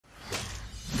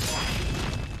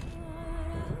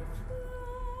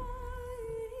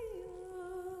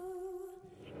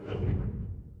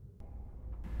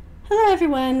Hello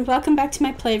everyone, welcome back to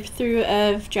my playthrough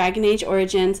of Dragon Age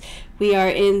Origins. We are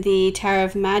in the Tower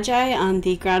of Magi on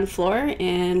the ground floor,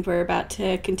 and we're about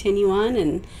to continue on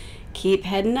and keep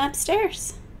heading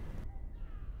upstairs.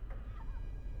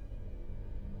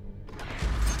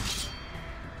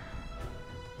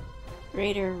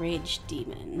 Raider Rage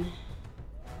Demon.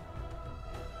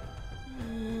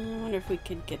 I wonder if we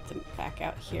could get them back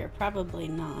out here. Probably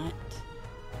not.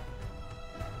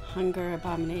 Hunger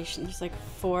abomination. There's like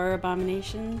 4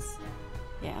 abominations.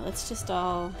 Yeah, let's just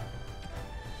all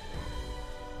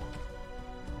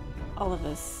of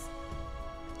us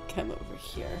come over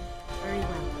here. Very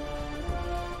well.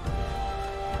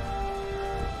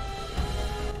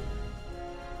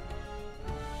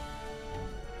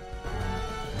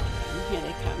 And here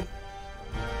they come.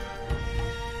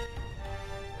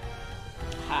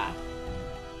 Ha.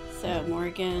 So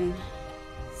Morgan,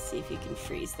 see if you can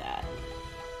freeze that.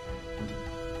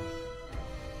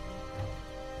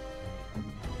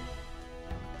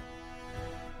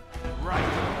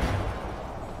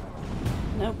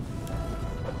 Nope.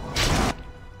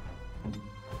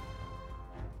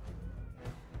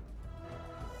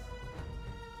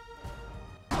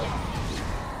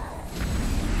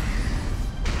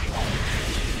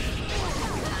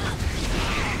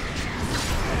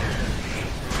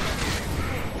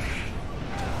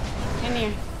 Come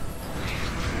here.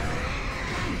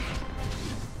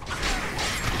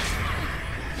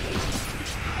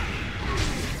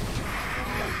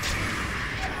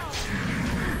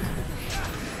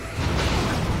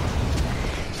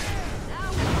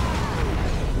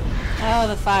 Oh,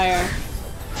 the fire.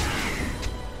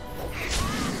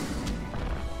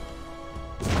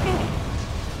 Okay.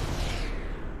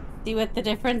 See what the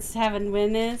difference having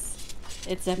win is?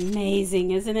 It's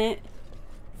amazing, isn't it?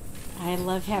 I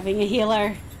love having a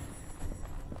healer.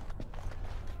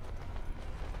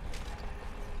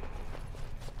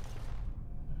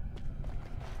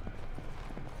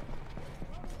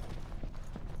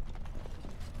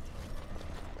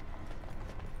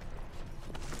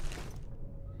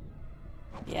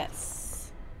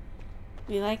 Yes.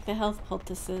 We like the health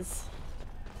poultices.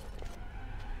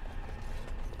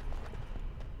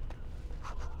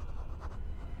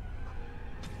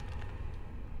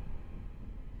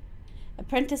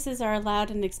 Apprentices are allowed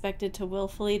and expected to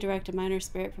willfully direct a minor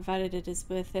spirit provided it is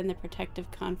within the protective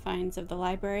confines of the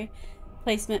library.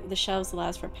 Placement of the shelves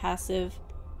allows for passive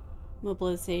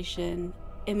immobilization,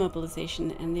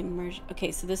 and the immersion.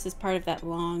 Okay, so this is part of that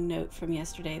long note from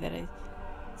yesterday that I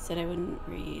said I wouldn't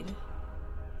read.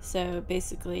 So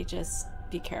basically just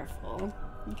be careful.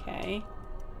 Okay.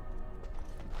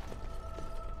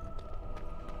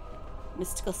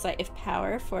 Mystical Sight of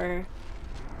Power for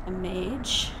a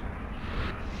mage.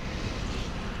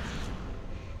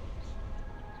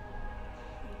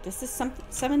 Does this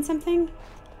summon something?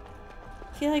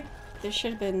 I feel like there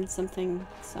should have been something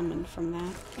summoned from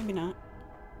that. Maybe not.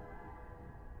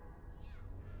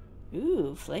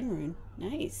 Ooh, Flame Rune.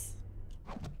 Nice.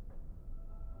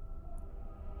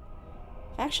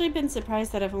 I've actually been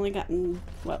surprised that I've only gotten,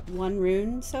 what, 1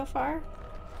 rune so far?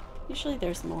 Usually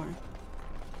there's more,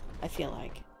 I feel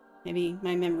like. Maybe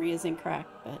my memory is incorrect,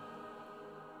 but...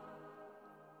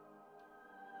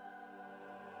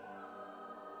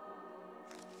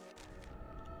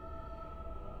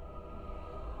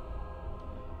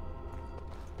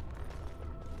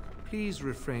 Please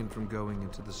refrain from going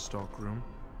into the stockroom.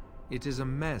 It is a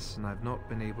mess, and I've not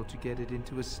been able to get it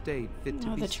into a state fit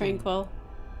to be the seen. Tranquil.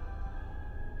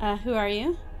 Who are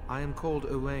you? I am called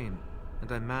Owain,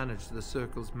 and I manage the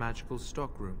Circle's magical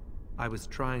stockroom. I was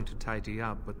trying to tidy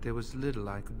up, but there was little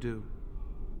I could do.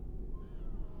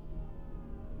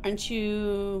 Aren't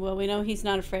you... Well, we know he's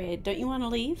not afraid. Don't you want to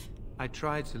leave? I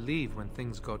tried to leave when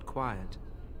things got quiet.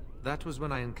 That was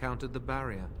when I encountered the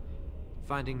barrier.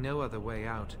 Finding no other way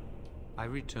out, I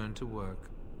returned to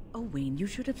work. Owain, you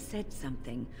should have said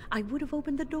something. I would have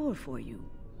opened the door for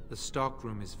you. The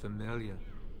stockroom is familiar.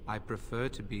 I prefer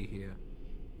to be here.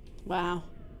 Wow.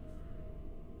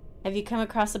 Have you come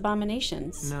across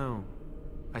abominations? No.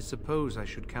 I suppose I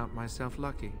should count myself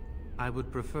lucky. I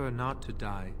would prefer not to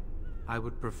die. I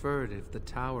would prefer it if the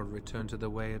tower returned to the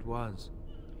way it was.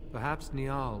 Perhaps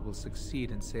Niall will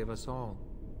succeed and save us all.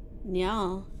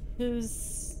 Niall?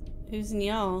 Who's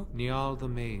Niall? Niall the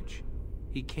mage.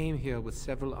 He came here with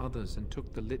several others and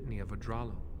took the litany of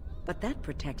Adralo. But that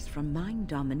protects from mind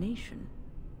domination.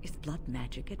 Is blood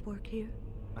magic at work here?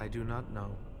 I do not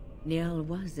know. Niall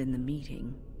was in the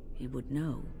meeting. He would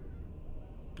know.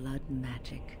 Blood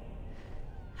magic.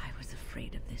 I was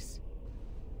afraid of this.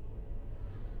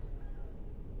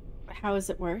 How is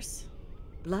it worse?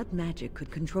 Blood magic could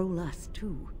control us,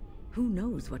 too. Who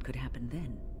knows what could happen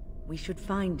then? We should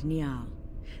find Niall.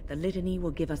 The litany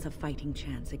will give us a fighting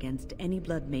chance against any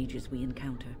blood mages we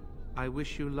encounter. I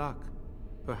wish you luck.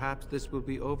 Perhaps this will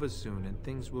be over soon and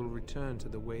things will return to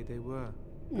the way they were.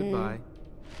 Goodbye.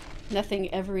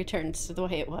 Nothing ever returns to the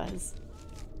way it was.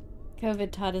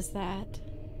 COVID taught us that.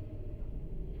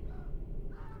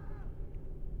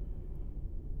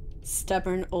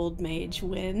 Stubborn old mage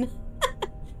win.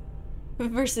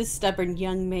 Versus stubborn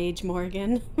young mage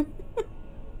Morgan.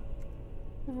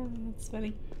 Oh, that's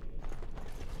funny.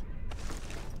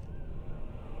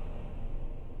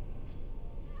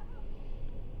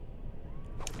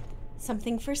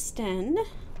 Something for Sten.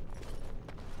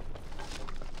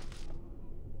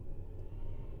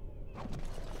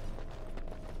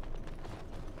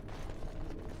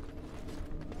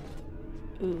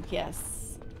 Ooh,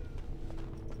 yes.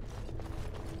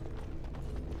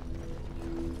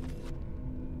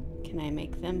 Can I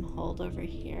make them hold over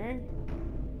here?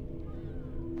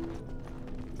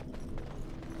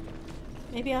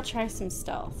 Maybe I'll try some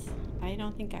stealth. I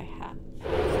don't think I have.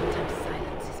 Sometimes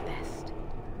silence is best.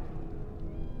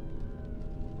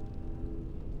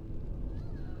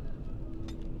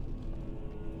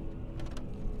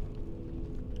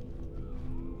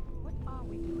 What are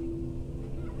we doing?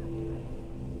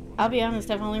 I'll be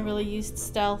honest, I've only really used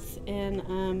stealth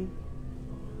in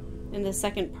the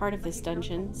second part of this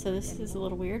dungeon, so this is a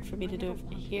little weird for me to do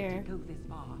it here.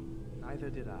 Neither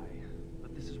did I,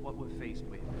 but this is what we're faced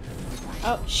with.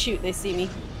 Oh, shoot, they see me.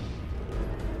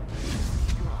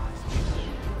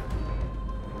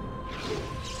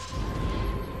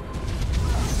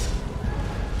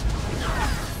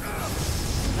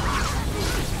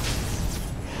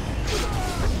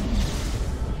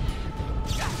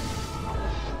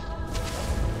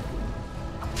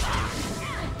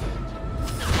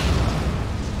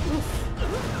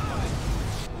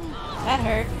 That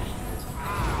hurt.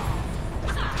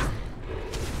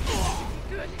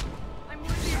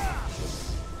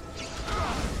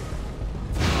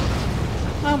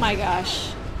 Oh my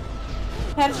gosh.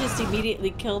 That just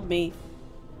immediately killed me.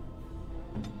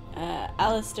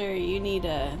 Alistair, you need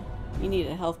a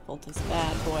health poultice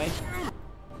bad boy.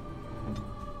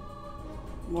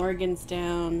 Morgan's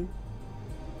down.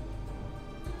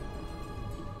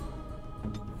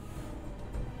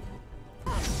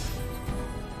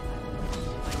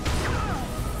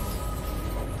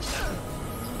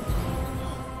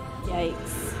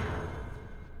 Yikes.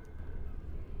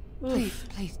 Please,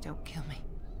 please don't kill me.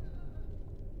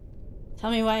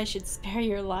 Tell me why I should spare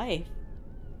your life.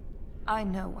 I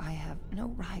know I have no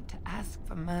right to ask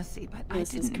for mercy, but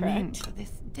This I is didn't mean correct. for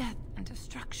this death and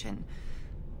destruction.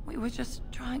 We were just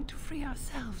trying to free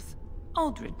ourselves.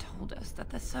 Aldred told us that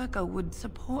the Circle would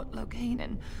support Loghain,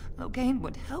 and Loghain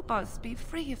would help us be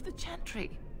free of the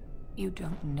Chantry. You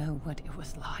don't know what it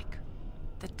was like.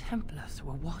 The Templars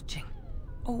were watching.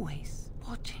 Always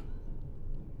watching.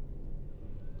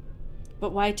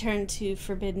 But why turn to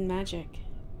forbidden magic?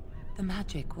 The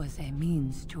magic was a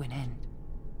means to an end.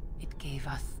 It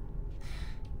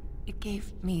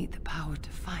gave me the power to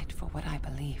fight for what I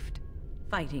believed.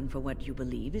 Fighting for what you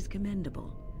believe is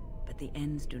commendable, but the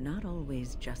ends do not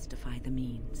always justify the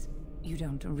means. You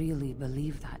don't really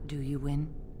believe that, do you,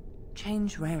 Wynne?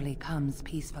 Change rarely comes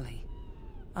peacefully.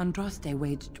 Andraste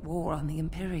waged war on the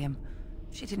Imperium.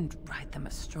 She didn't write them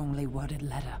a strongly worded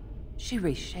letter. She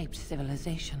reshaped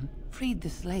civilization, freed the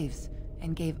slaves,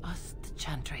 and gave us the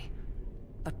Chantry.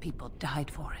 But people died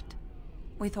for it.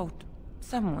 We thought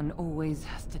someone always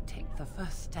has to take the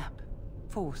first step.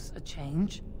 Force a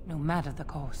change, no matter the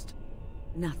cost.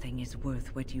 Nothing is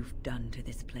worth what you've done to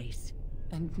this place.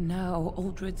 And now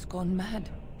Aldred's gone mad,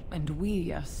 and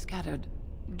we are scattered,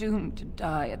 doomed to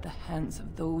die at the hands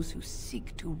of those who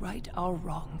seek to right our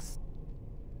wrongs.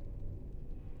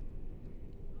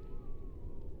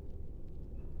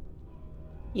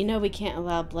 You know we can't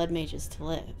allow blood mages to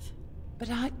live. But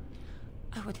I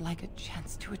would like a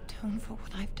chance to atone for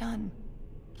what I've done.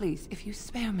 Please, if you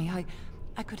spare me,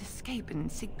 I could escape and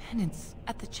seek penance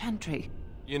at the Chantry.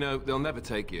 You know, they'll never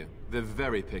take you. They're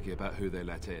very picky about who they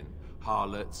let in.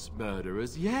 Harlots,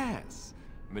 murderers, yes.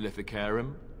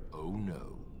 Maleficarum, oh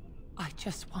no. I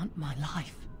just want my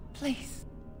life, please.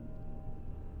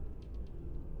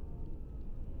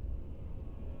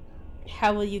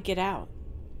 How will you get out?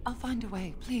 I'll find a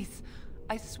way, please.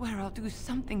 I swear I'll do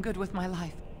something good with my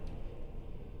life.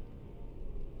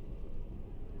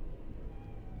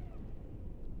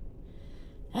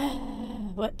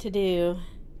 What to do?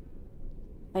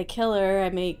 If I kill her, I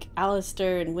make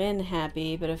Alistair and Wynne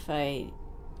happy,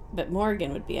 but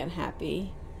Morgan would be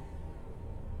unhappy.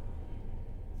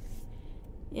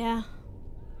 Yeah.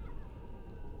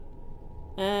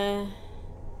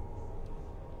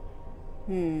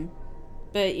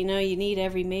 But, you know, you need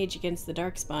every mage against the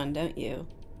Darkspawn, don't you?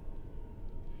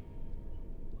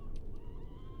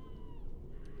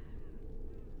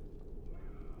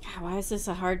 God, why is this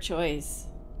a hard choice?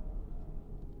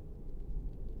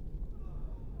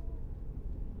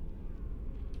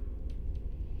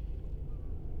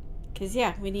 Because,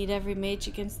 yeah, we need every mage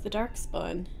against the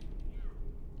Darkspawn.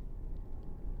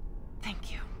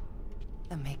 Thank you.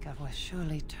 The Maker will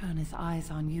surely turn his eyes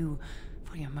on you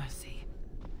for your mercy.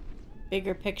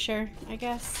 Bigger picture, I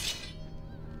guess.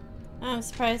 I'm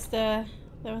surprised there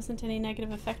wasn't any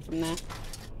negative effect from that.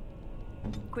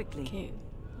 Quickly. Okay,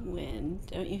 wind.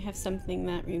 Don't you have something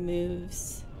that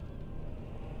removes...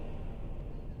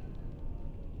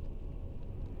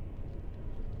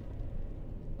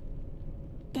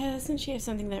 Doesn't she have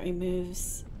something that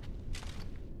removes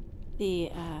the,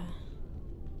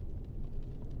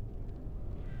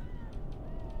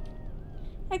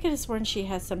 I could have sworn she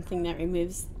has something that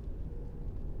removes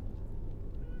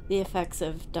the effects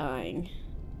of dying.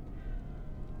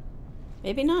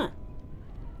 Maybe not.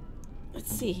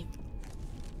 Let's see.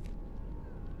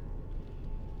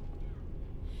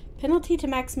 Penalty to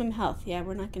maximum health. Yeah,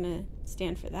 we're not gonna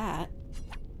stand for that.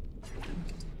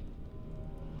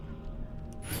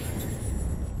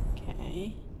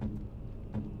 Okay.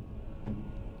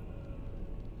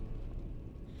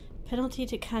 Penalty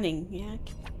to cunning. Yeah,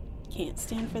 can't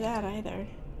stand for that either.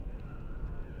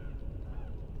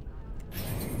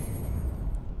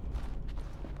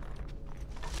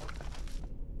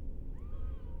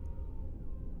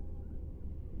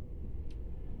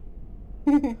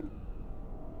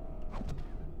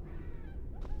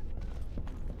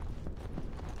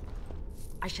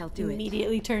 I shall do it.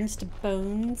 Immediately turns to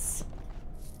bones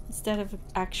instead of an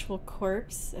actual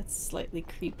corpse. That's slightly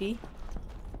creepy.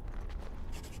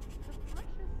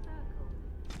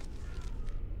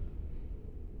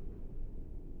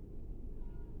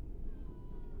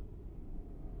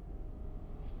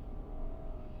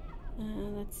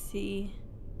 Let's see.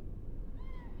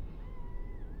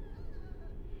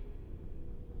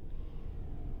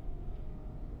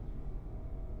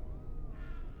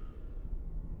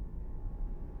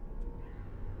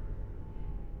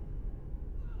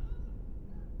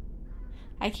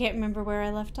 I can't remember where I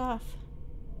left off.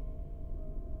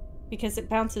 Because it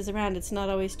bounces around. It's not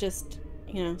always just,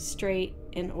 you know, straight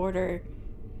in order.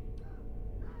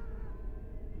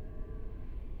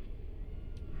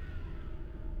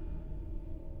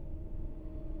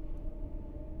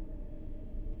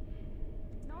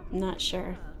 I'm not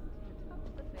sure.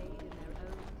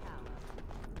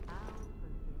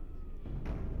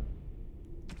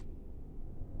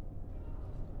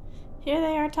 Here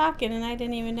they are talking and I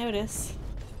didn't even notice.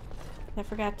 I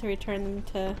forgot to return them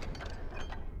to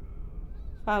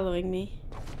following me.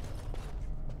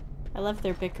 I love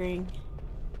their bickering.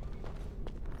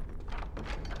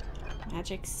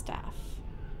 Magic staff.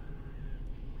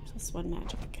 Just one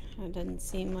magic. It doesn't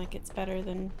seem like it's better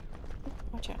than...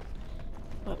 Watch out.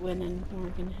 What Wynn and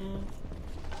Morgan have.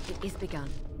 It is begun.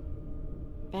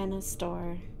 Banna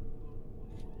store.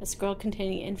 A scroll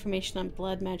containing information on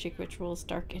blood magic rituals,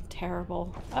 dark and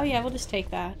terrible. Oh yeah, we'll just take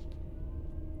that.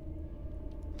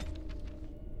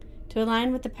 To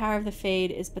align with the power of the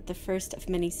Fade is but the first of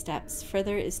many steps.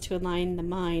 Further is to align the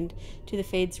mind to the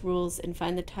Fade's rules and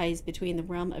find the ties between the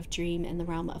realm of dream and the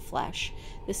realm of flesh.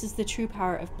 This is the true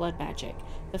power of blood magic.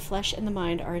 The flesh and the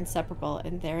mind are inseparable,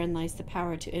 and therein lies the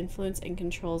power to influence and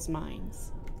control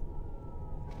minds.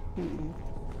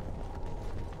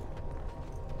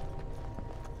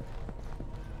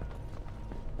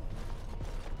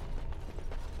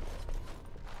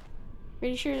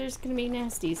 Pretty sure there's gonna be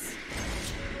nasties.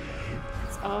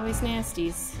 It's always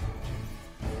nasties.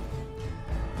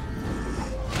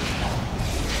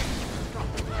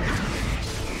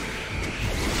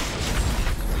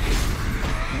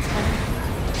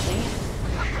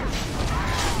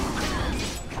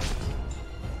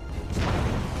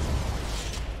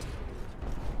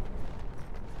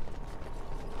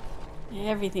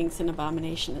 Everything's an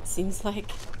abomination, it seems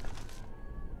like.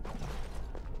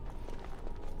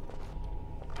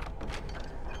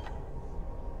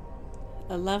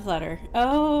 A love letter.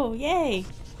 Oh, yay!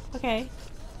 Okay.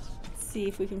 Let's see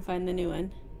if we can find the new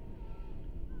one.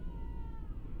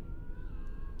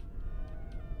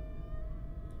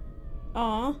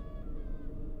 Aw.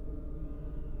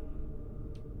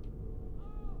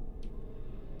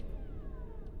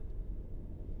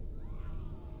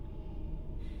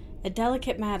 A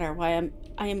delicate matter. Why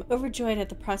I am overjoyed at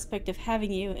the prospect of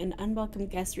having you. An unwelcome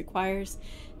guest requires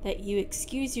that you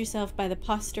excuse yourself by the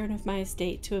postern of my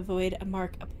estate to avoid a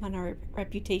mark upon our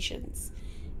reputations.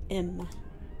 M.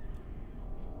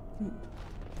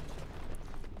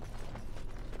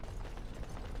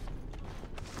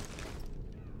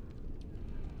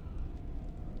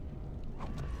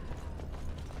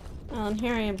 Well, and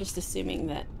here I am just assuming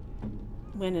that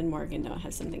Wynne and Morgan don't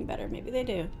have something better. Maybe they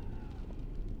do.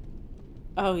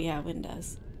 Oh yeah, Wynne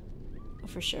does. Oh,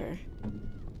 for sure.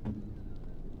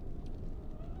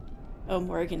 Oh,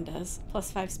 Morgan does.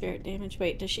 +5 spirit damage.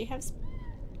 Wait, does she have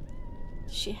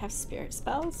spirit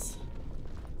spells?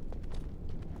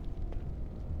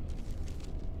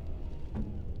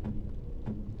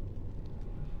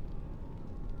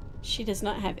 She does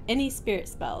not have any spirit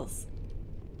spells.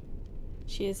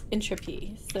 She is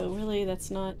entropy, so really that's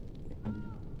not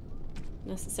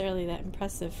necessarily that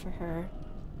impressive for her.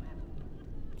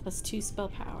 +2 spell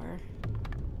power.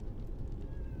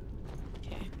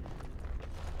 Okay.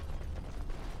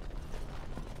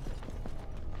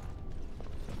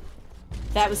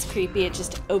 That was creepy, it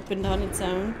just opened on its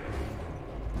own.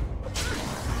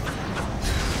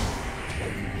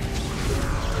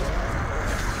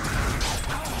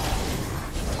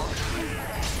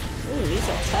 Ooh, these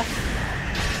are tough.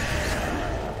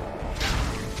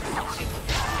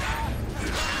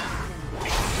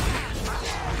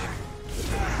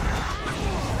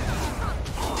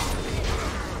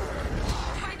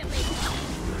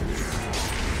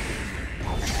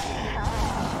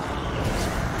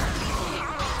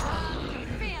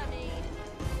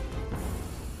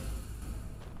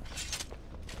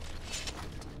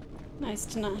 Nice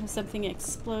to not have something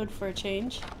explode for a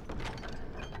change.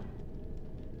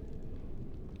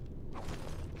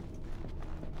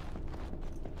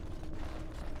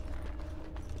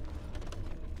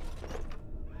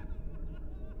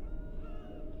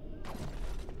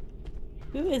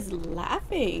 Who is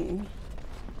laughing?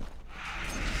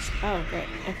 Oh, great.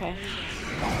 Okay.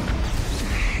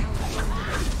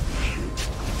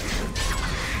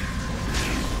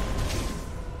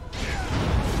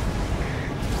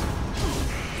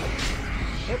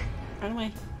 Oop, run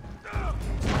away.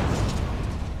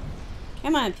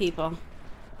 Come on, people.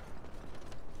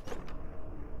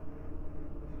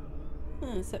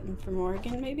 Something for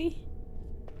Morgan, maybe?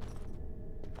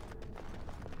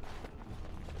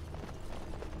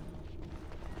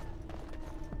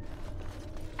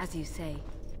 As you say.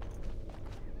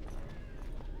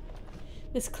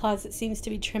 This closet seems to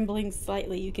be trembling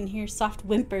slightly. You can hear soft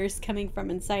whimpers coming from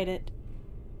inside it.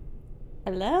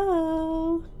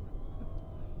 Hello?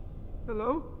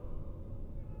 Hello?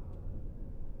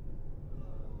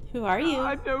 Who are you?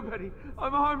 I'm nobody.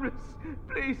 I'm harmless.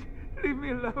 Please, leave me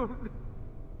alone.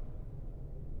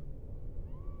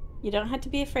 You don't have to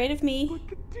be afraid of me. But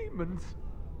the demons.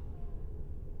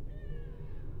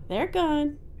 They're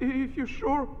gone. If you're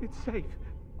sure it's safe,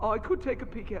 I could take a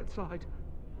peek outside.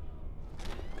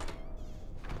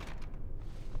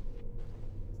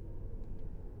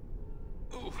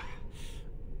 Oh.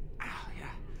 Ah,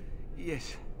 yeah.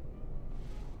 Yes.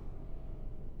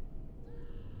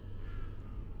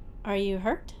 Are you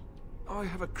hurt? I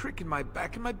have a crick in my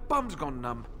back and my bum's gone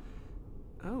numb.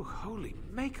 Oh, holy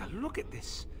maker, look at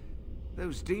this.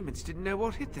 Those demons didn't know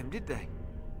what hit them, did they?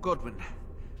 Godwin,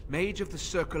 Mage of the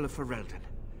Circle of Ferelden.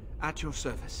 At your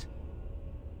service.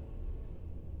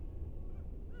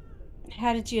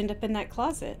 How did you end up in that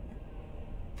closet?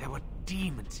 There were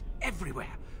demons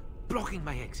everywhere, blocking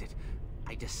my exit.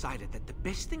 I decided that the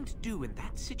best thing to do in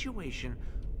that situation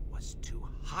was to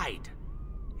hide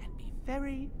and be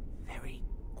very, very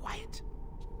quiet.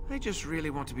 I just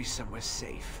really want to be somewhere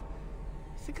safe.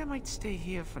 I think I might stay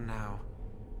here for now.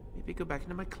 Maybe go back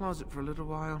into my closet for a little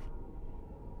while.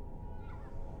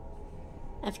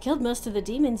 I've killed most of the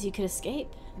demons. You could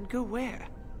escape. And go where?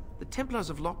 The Templars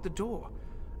have locked the door.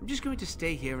 I'm just going to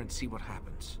stay here and see what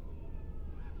happens.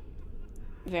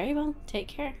 Very well. Take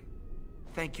care.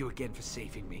 Thank you again for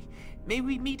saving me. May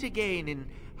we meet again in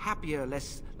happier,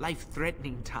 less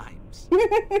life-threatening times.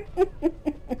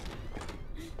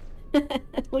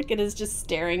 Look at us just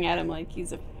staring at him like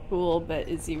he's a fool, but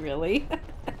is he really?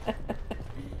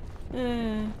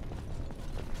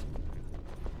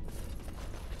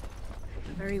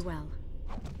 Very well.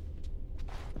 There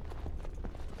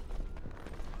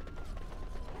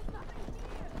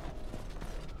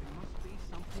must be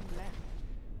something left.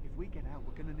 If we get out,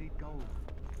 we're gonna need gold.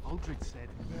 Aldred said.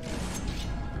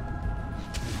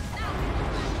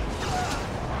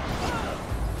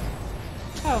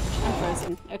 Oh, I'm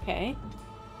frozen. Okay.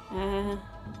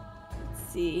 Let's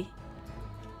see.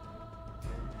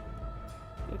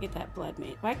 Go Get that blood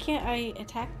maid. Why can't I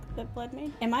attack the blood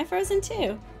maid? Am I frozen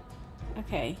too?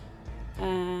 Okay.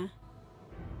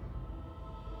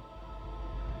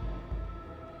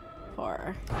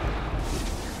 Horror.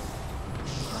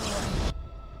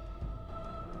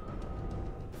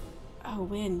 Oh,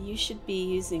 Wynn, you should be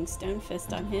using Stone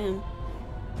Fist on him.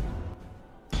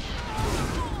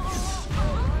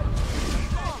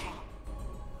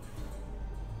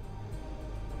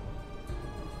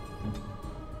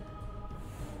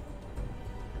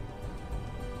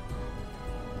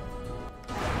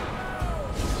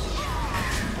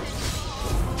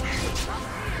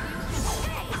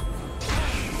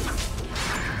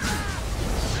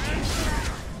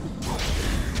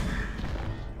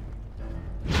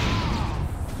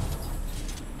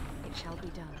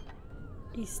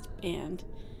 East Band.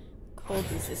 Cold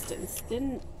resistance.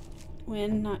 Didn't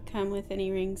Wynn not come with any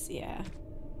rings? Yeah.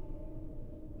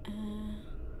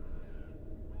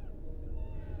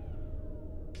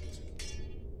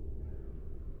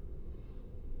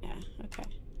 Yeah, okay.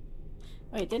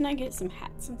 Wait, didn't I get some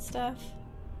hats and stuff?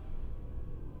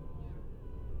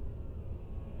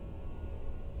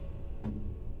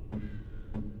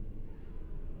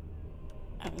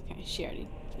 Oh, okay. She already...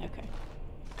 Okay.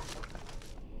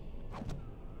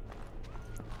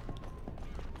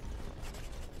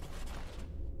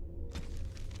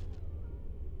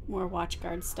 More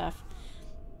watchguard stuff.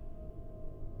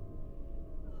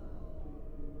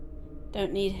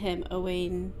 Don't need him.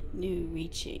 Owain new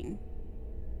reaching.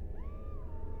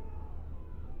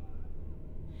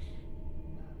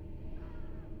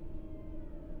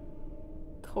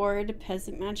 Cord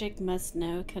peasant magic must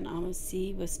know, can almost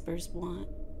see, whispers want.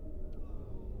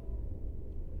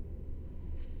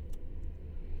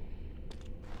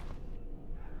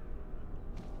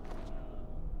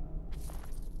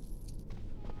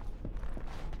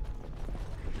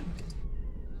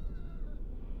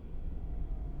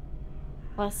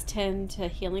 Plus 10 to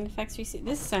healing effects received.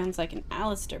 This sounds like an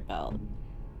Alistair belt.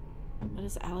 What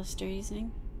is Alistair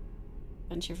using?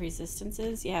 Bunch of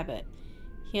resistances? Yeah, but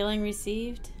healing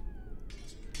received?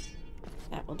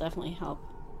 That will definitely help.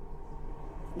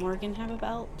 Morgan have a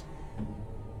belt?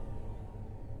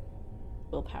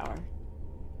 Willpower.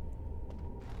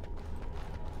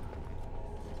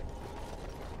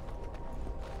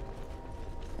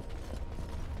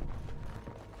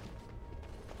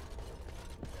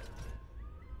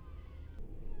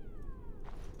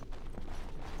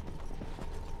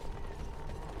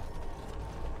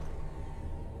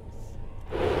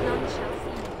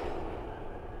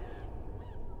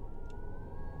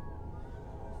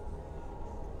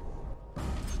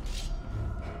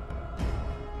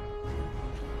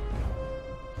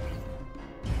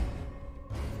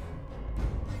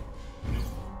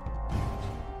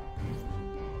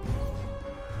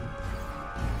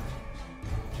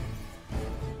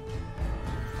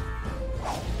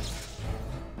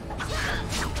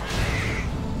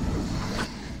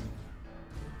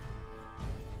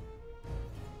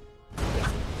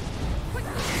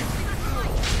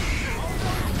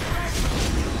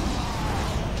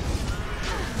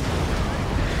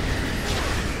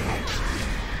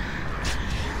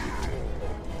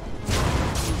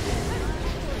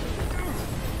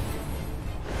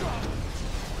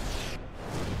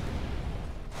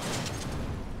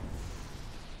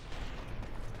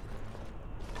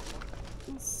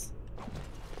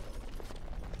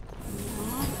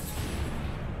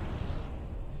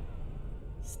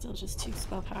 Still just 2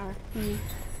 spell power.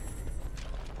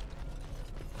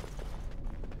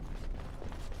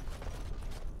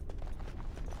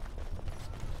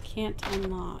 Can't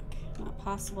unlock. Not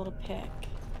possible to pick.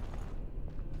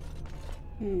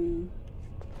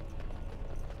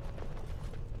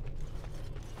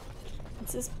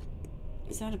 What's this?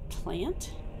 Is that a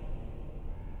plant?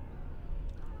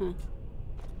 Huh.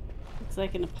 Looks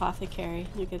like an apothecary.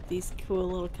 Look at these cool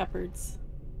little cupboards.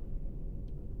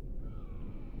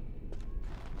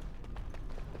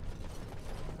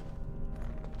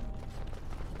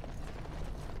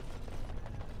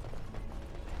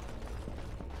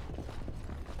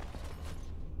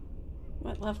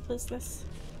 What level is this?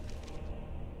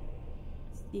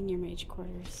 Senior mage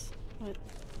quarters. What?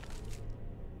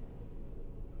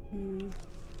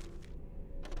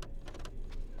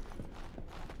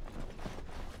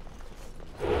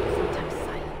 Sometimes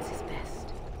silence is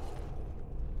best.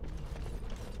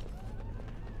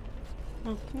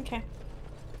 Oh, okay.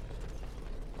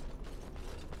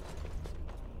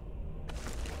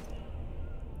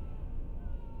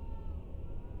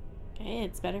 Okay,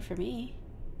 it's better for me.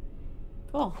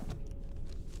 Cool.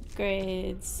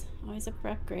 Upgrades. Always up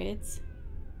for upgrades.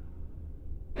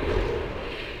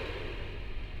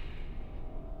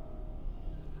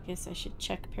 Guess I should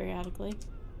check periodically.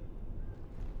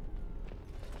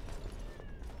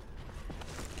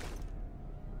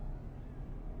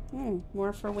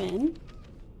 More for Wynn.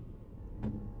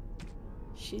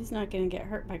 She's not gonna get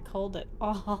hurt by cold at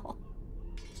all.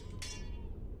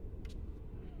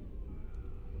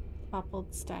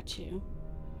 Toppled statue.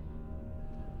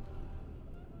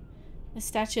 The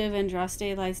statue of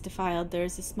Andraste lies defiled. There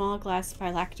is a small glass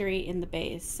phylactery in the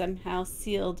base, somehow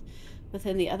sealed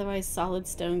within the otherwise solid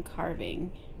stone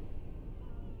carving.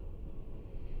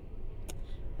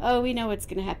 Oh, we know what's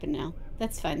gonna happen now.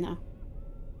 That's fine though.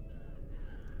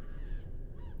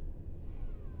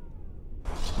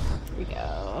 Here we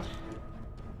go.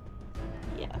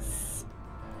 Yes.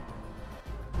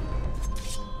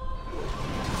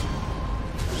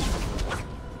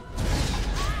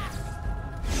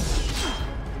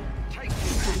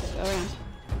 Go around.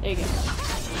 There you go.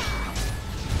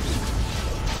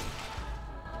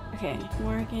 Okay,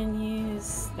 Morgan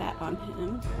use that on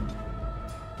him.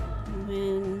 And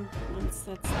then once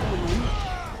that's done.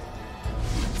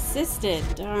 Assisted,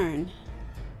 darn.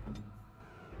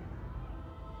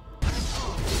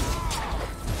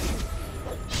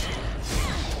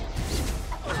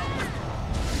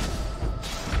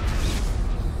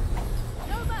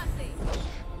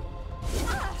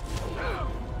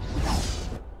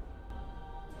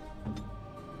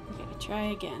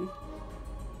 Try again.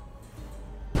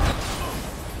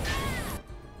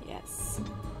 Yes.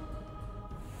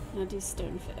 Now do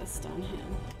Stone Fist on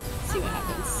him. See what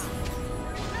happens.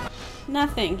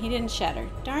 Nothing. He didn't shatter.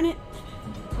 Darn it.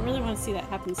 I really want to see that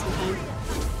happen sometime.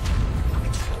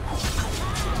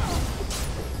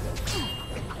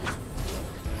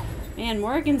 Man,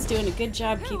 Morgan's doing a good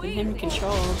job keeping him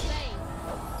controlled.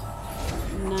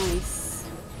 Nice.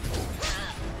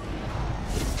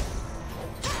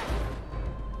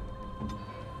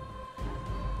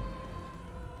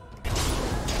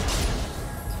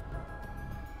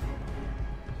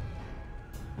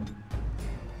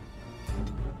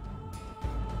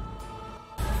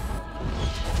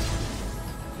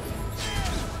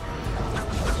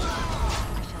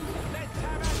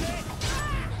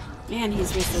 Man,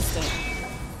 he's resistant.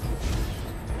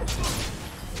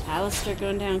 Alistair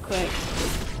going down quick.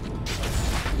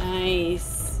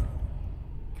 Nice.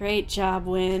 Great job,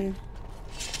 Wynn.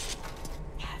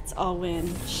 That's all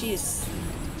Wynn. She's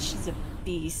a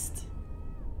beast.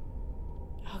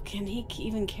 Oh, can he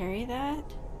even carry that?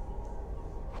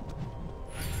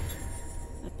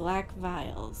 The black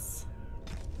vials.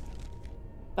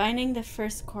 Binding the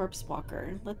first corpse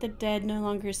walker. Let the dead no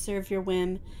longer serve your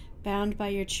whim. Bound by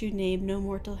your true name, no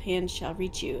mortal hand shall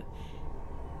reach you.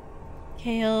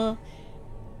 Hail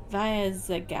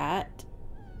Viazagat,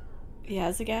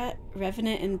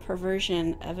 revenant and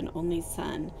perversion of an only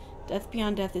son. Death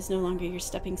beyond death is no longer your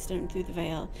stepping stone through the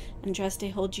veil.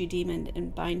 Andraste hold you demon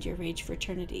and bind your rage for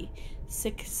eternity.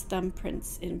 6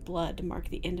 thumbprints in blood mark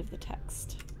the end of the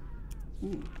text.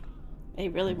 They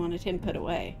really wanted him put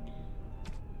away.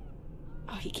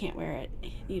 Oh, he can't wear it.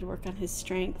 Need to work on his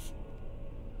strength.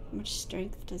 How much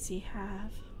strength does he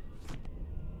have?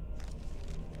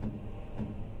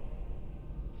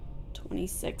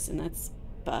 26, and that's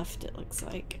buffed, it looks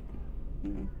like.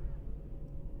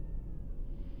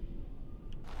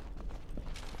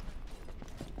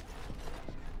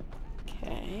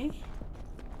 Okay.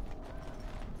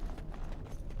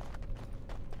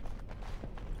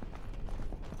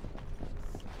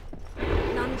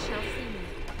 None shall see me.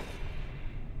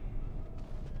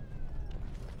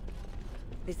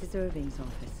 This is Irving's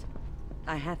office.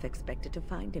 I half expected to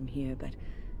find him here, but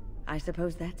I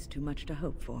suppose that's too much to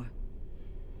hope for.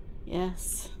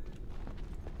 Yes.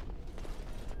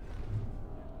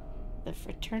 The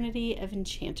Fraternity of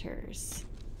Enchanters.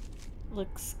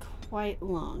 Looks quite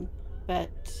long, but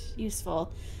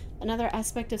useful. Another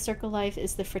aspect of circle life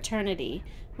is the fraternity.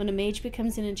 When a mage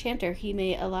becomes an enchanter, he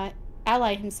may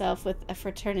ally himself with a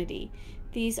fraternity.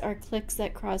 These are cliques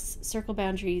that cross circle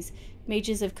boundaries,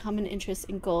 mages of common interests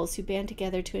and goals who band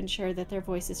together to ensure that their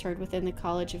voice is heard within the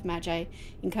College of Magi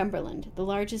in Cumberland. The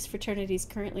largest fraternities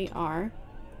currently are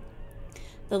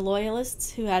the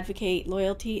Loyalists, who advocate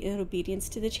loyalty and obedience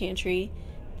to the Chantry,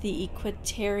 the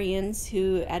Equitarians,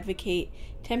 who advocate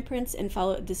temperance and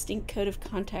follow a distinct code of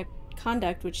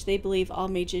conduct which they believe all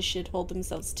mages should hold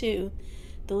themselves to,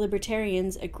 the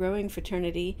Libertarians, a growing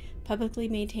fraternity, publicly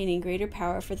maintaining greater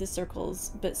power for the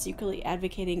circles, but secretly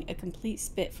advocating a complete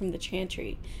spit from the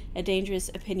Chantry, a dangerous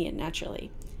opinion,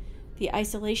 naturally. The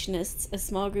Isolationists, a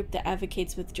small group that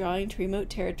advocates withdrawing to remote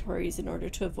territories in order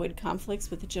to avoid conflicts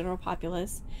with the general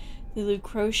populace. The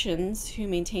Lucretians, who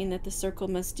maintain that the circle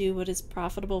must do what is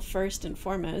profitable first and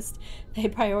foremost, they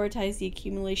prioritize the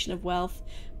accumulation of wealth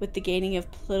with the gaining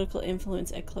of political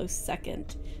influence a close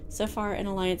second. So far, an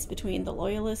alliance between the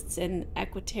Loyalists and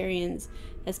Equitarians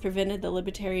has prevented the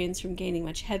Libertarians from gaining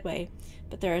much headway,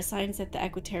 but there are signs that the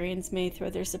Equitarians may throw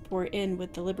their support in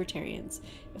with the Libertarians.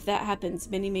 If that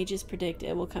happens, many mages predict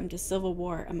it will come to civil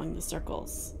war among the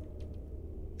circles.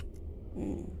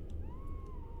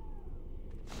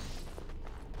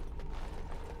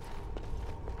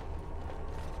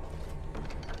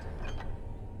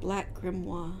 Black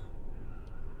Grimoire.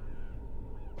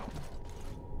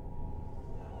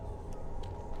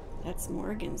 That's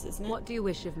Morgan's, isn't it? What do you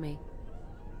wish of me?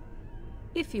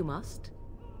 If you must.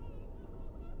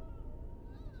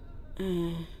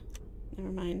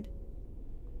 Never mind.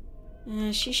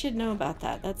 She should know about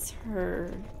that. That's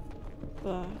her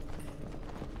book.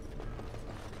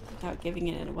 Without giving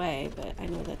it away, but I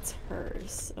know that's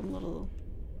hers. I'm a little...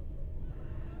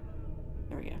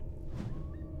 There we go.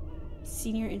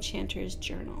 Senior Enchanter's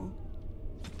Journal.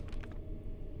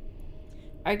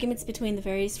 Arguments between the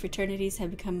various fraternities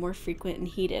have become more frequent and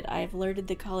heated. I have alerted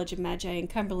the College of Magi in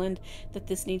Cumberland that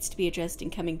this needs to be addressed in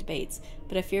coming debates,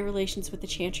 but I fear relations with the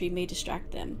Chantry may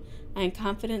distract them. I am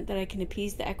confident that I can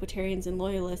appease the Equitarians and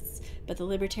Loyalists, but the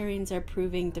Libertarians are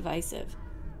proving divisive.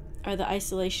 Are the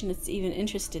Isolationists even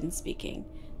interested in speaking?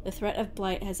 The threat of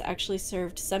Blight has actually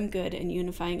served some good in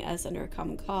unifying us under a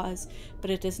common cause,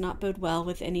 but it does not bode well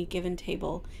with any given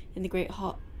table in the Great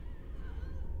Hall.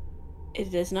 It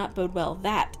does not bode well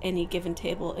that any given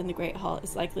table in the Great Hall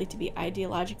is likely to be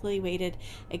ideologically weighted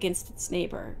against its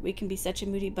neighbor. We can be such a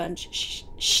moody bunch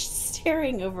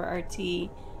staring over our tea.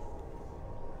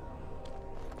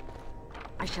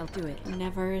 I shall do it.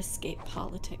 Never escape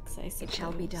politics, I suppose. It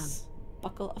shall be done.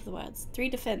 Buckle of the Wilds. 3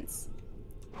 defense.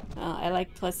 I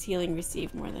like plus healing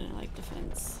received more than I like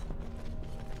defense.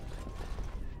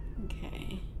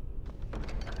 Okay.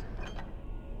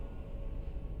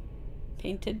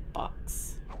 Painted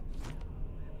box.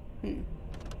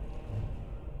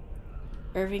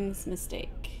 Irving's mistake.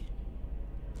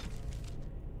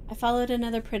 I followed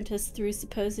another apprentice through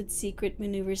supposed secret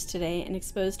maneuvers today and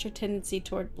exposed her tendency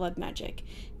toward blood magic.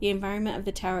 The environment of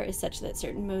the tower is such that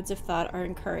certain modes of thought are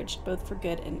encouraged, both for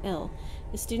good and ill.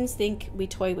 The students think we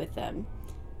toy with them.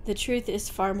 The truth is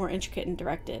far more intricate and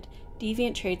directed.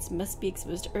 Deviant traits must be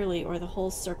exposed early or the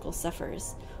whole circle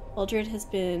suffers. Uldred has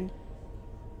been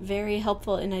very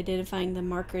helpful in identifying the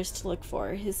markers to look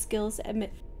for. His skills at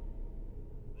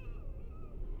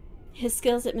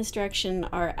misdirection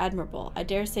are admirable. I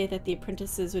dare say that the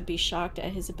apprentices would be shocked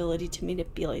at his ability to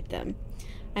manipulate them.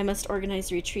 I must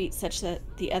organize a retreat such that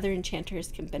the other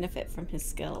enchanters can benefit from his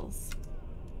skills.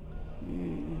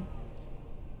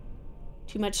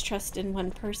 Too much trust in one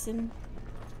person?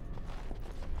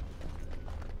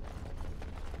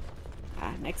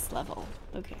 Ah, next level.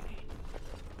 Okay.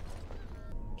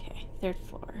 Okay, 3rd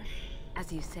floor.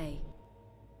 As you say.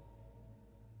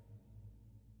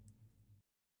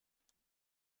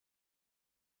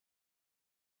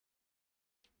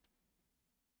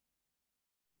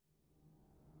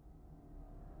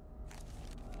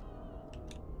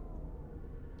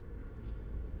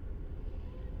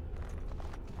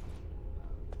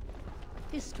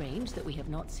 It's strange that we have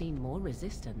not seen more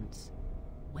resistance.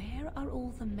 Where are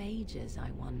all the mages, I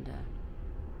wonder?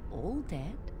 All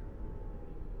dead?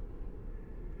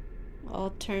 All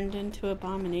turned into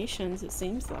abominations, it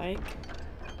seems like.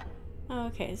 Oh,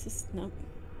 okay, is this... Nope.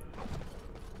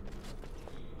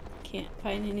 Can't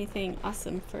find anything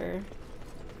awesome for...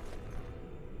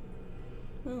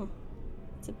 Oh,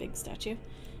 it's a big statue.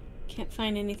 Can't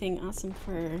find anything awesome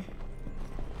for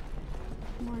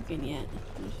Morgan yet.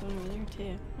 There's one over there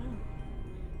too. Oh.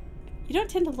 You don't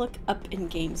tend to look up in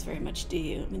games very much, do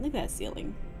you? I mean, look at that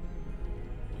ceiling.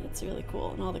 It's really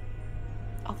cool, and all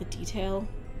the detail.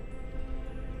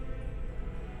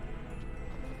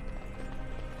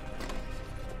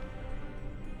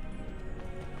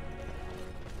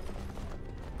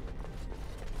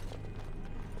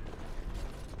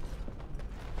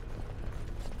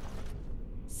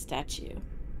 Statue.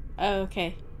 Oh,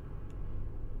 okay.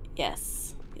 Yes.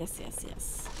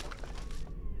 Yes.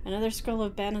 Another scroll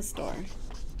of Banastor.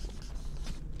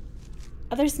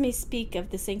 Others may speak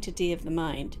of the sanctity of the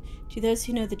mind. To those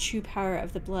who know the true power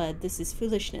of the blood, this is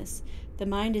foolishness. The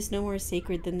mind is no more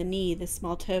sacred than the knee, the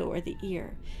small toe, or the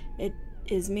ear. It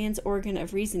is man's organ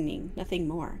of reasoning, nothing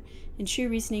more. And true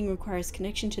reasoning requires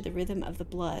connection to the rhythm of the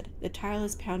blood, the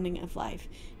tireless pounding of life.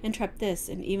 Interrupt this,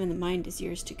 and even the mind is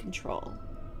yours to control.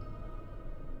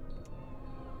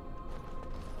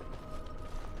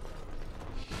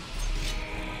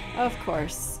 Of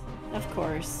course. Of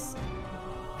course.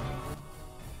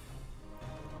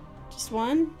 Just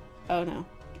one? Oh no,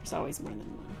 there's always more than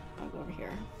one. I'll go over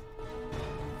here.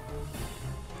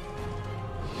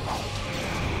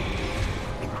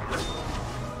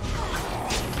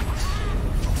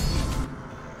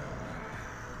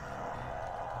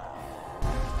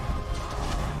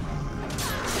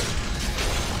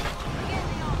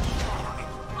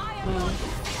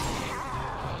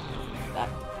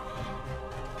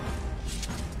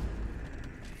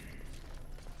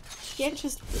 Can't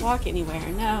just walk anywhere.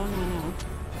 No, no, no.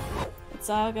 It's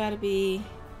all gotta be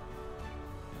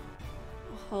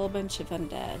a whole bunch of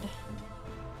undead.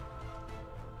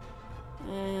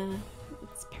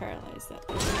 Let's paralyze that.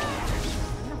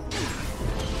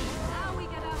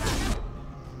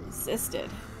 Resisted.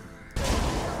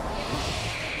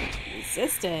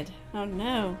 Resisted. Oh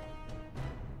no.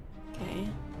 Okay,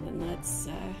 then let's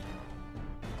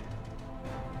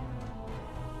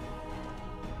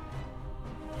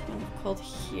cold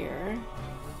here.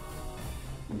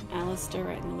 And Alistair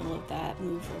right in the middle of that.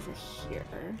 Move over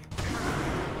here.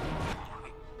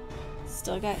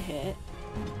 Still got hit.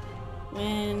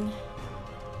 When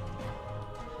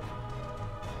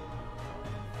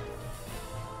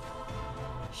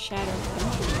shatter him.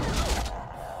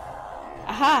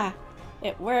 Aha!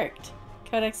 It worked.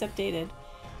 Codex updated.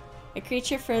 A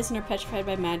creature frozen or petrified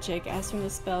by magic, as from the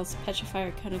spells Petrify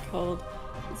or Cone of Cold,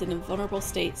 is in a vulnerable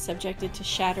state, subjected to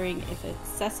shattering if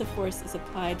excessive force is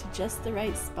applied to just the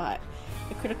right spot.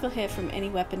 A critical hit from any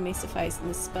weapon may suffice, and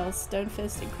the spells Stone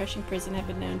Fist and Crushing Prison have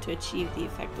been known to achieve the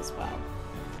effect as well.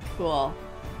 Cool.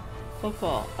 Cool,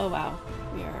 cool. Oh wow.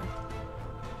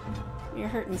 We are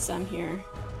hurting some here.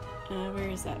 Where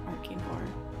is that arcane horror?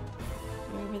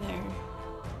 Over there.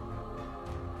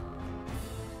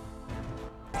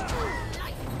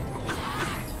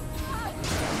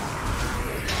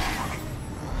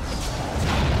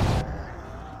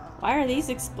 Why are these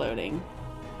exploding?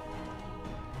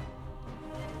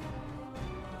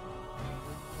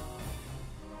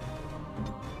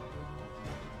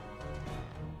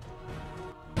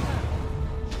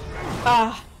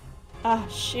 Ah! Ah,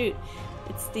 shoot.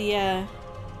 It's the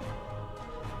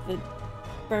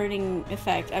burning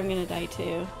effect. I'm gonna die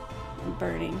too. I'm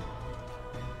burning.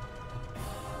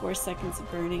 4 seconds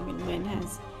of burning, and Wynn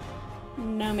has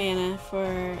no mana for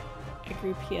a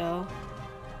group heal.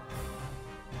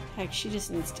 Heck, she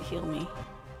just needs to heal me.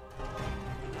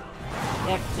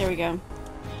 Yep, there we go.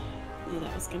 Knew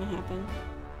that was gonna happen.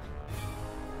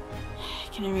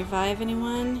 Can I revive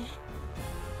anyone?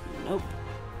 Nope.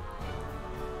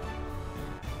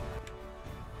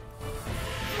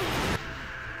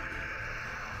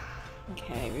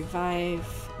 Okay,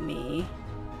 revive me.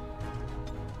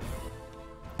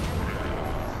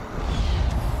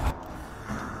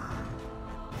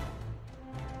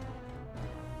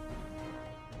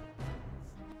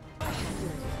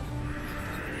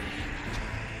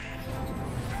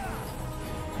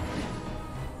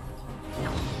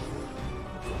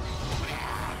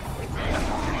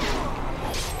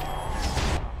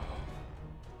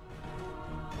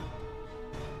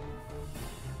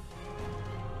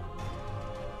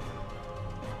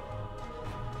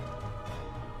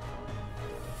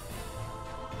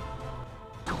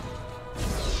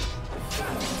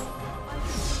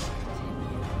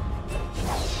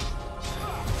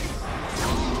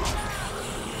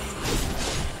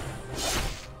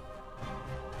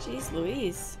 Jeez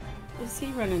Louise, what's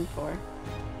he running for?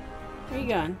 Where are you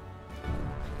going?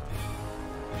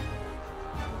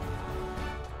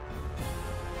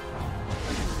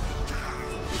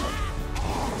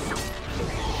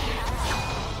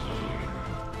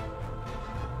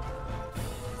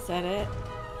 Is that it?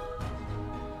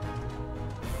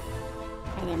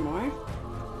 Are there more?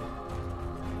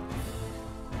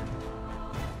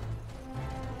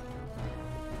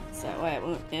 Is that why it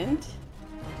won't end?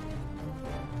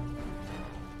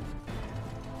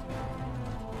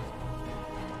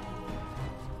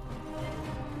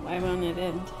 Why won't it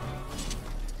end?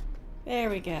 There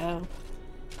we go.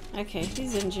 Okay,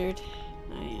 who's injured?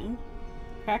 I am.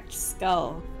 Cracked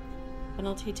skull.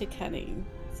 Penalty to cunning.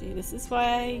 See, this is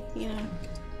why, you know,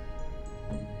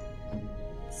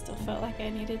 still felt like I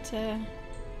needed to...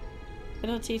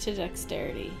 Penalty to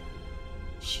dexterity.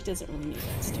 She doesn't really need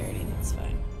dexterity, that's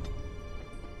fine.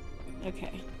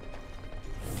 Okay.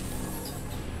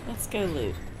 Let's go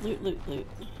loot. Loot, loot, loot.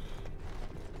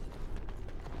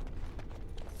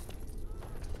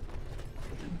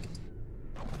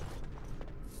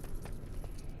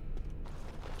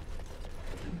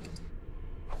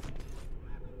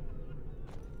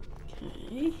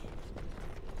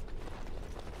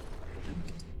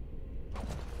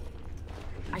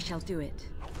 shall do it.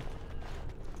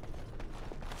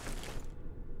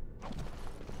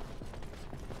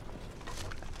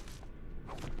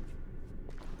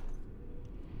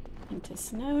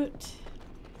 Apprentice note.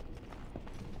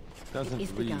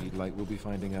 Doesn't read like we'll be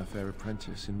finding our fair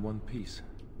apprentice in one piece.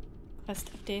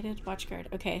 Quest updated. Watchguard.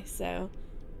 Okay, so.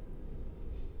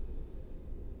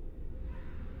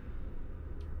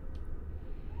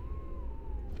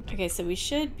 Okay, so we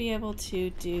should be able to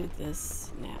do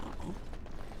this now.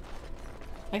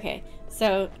 Okay,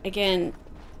 so again,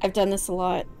 I've done this a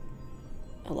lot,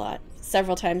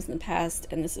 several times in the past,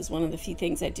 and this is one of the few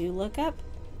things I do look up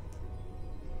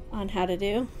on how to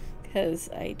do, because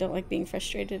I don't like being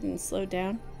frustrated and slowed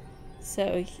down.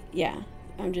 So yeah,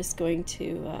 I'm just going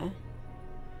to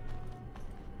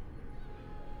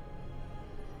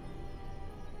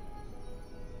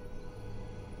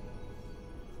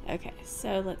okay,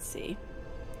 so let's see.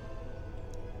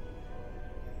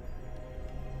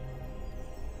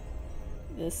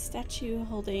 The statue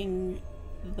holding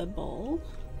the bowl.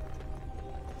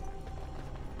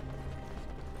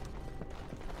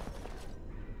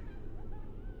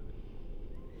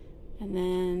 And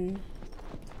then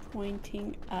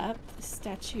pointing up, the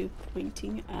statue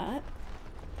pointing up.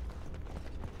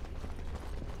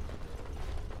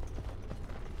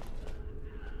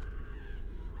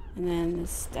 And then the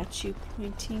statue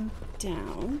pointing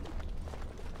down.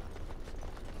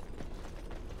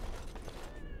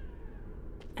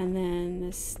 And then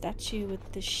the statue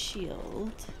with the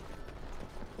shield.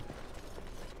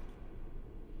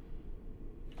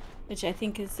 Which I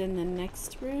think is in the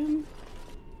next room.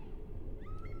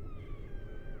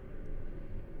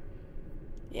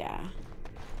 Yeah.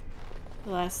 The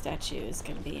last statue is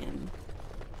going to be in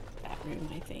that room,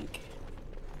 I think.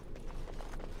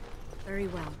 Very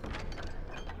well.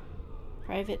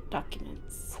 Private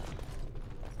documents.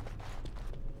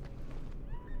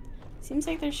 Seems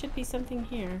like there should be something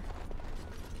here.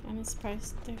 I'm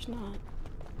surprised there's not.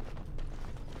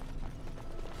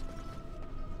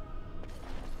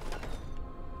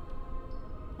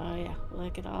 Oh yeah,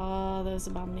 look at all those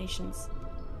abominations.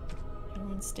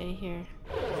 Everyone stay here.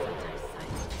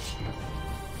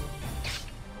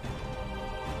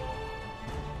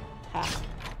 Ha.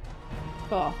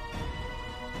 Cool.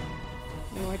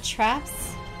 No more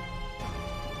traps.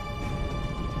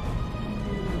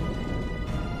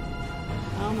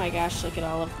 Oh my gosh, look at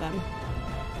all of them.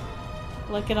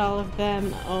 Look at all of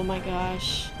them. Oh my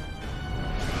gosh.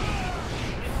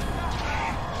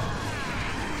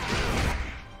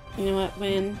 You know what,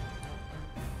 Win?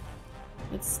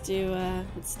 Let's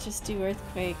just do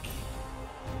Earthquake.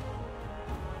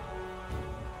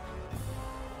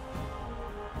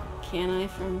 Can I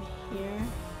from here?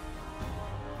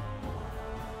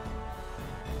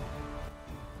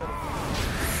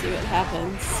 Let's see what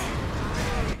happens.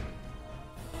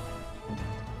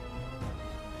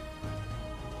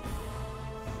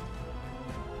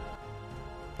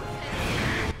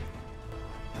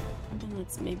 And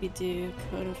let's maybe do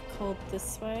Cone of Cold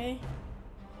this way.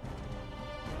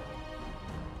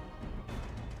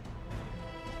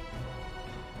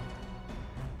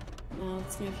 Now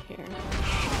let's move here.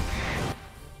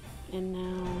 And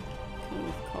now Cone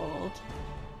of Cold.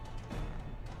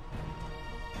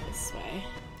 This way.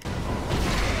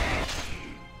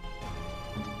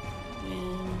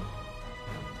 And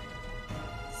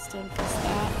stone press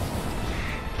that.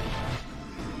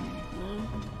 No.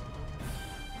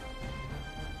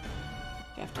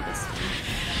 After this one.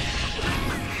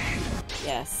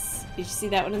 Yes. Did you see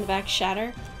that one in the back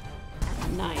shatter?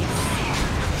 Nice.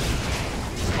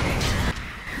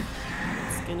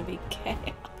 It's gonna be chaos.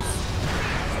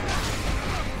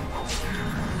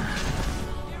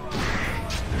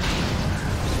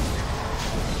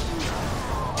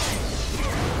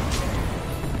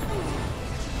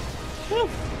 Whew.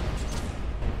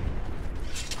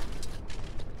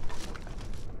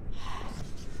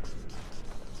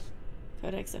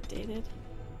 Codex updated.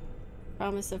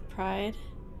 Promise of Pride.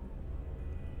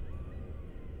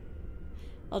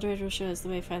 Eldred will show us the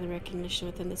way, find the recognition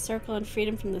within the circle, and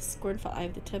freedom from the scornful eye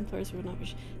of the Templars will not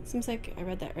be. Seems like I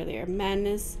read that earlier.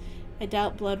 Madness. I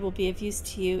doubt blood will be of use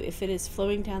to you if it is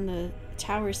flowing down the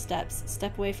tower steps.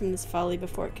 Step away from this folly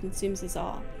before it consumes us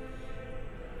all.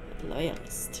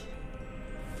 Loyalist.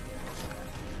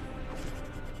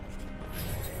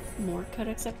 More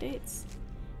codex updates.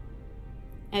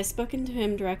 I have spoken to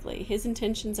him directly. His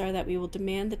intentions are that we will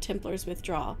demand the Templars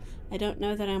withdraw. I don't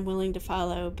know that I'm willing to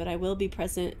follow, but I will be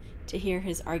present to hear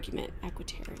his argument.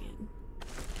 Aquitarian.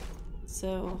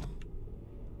 So,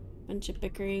 bunch of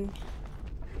bickering.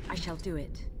 I shall do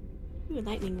it. Ooh,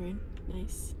 lightning rune.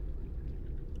 Nice.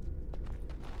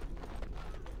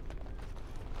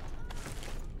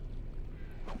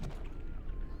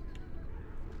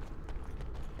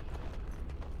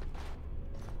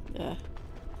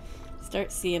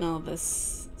 Start seeing all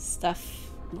this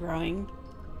stuff growing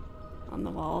on the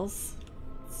walls.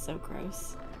 It's so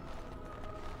gross.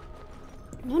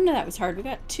 No wonder that was hard. We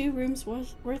got 2 rooms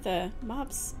worth of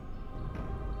mobs.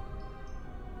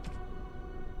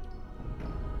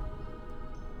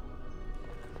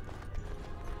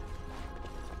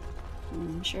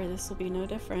 I'm sure this will be no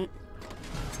different.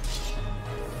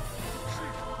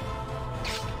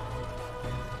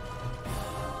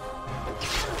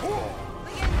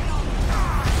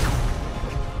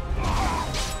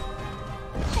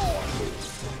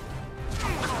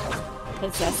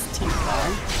 Possessed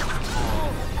Templar.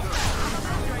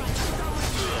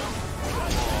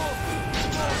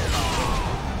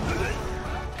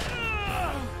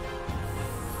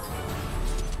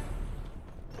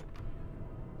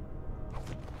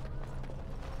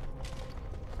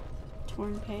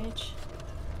 Torn page.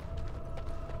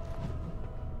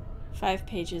 5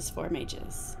 pages, 4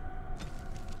 mages.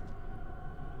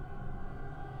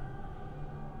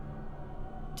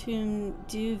 Tum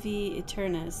Duvi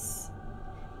Eternus.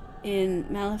 In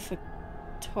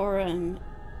Maleficatorum.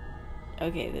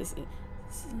 Okay, this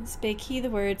is. Spake he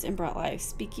the words and brought life.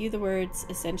 Speak you the words,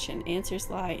 ascension. Answers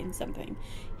lie in something.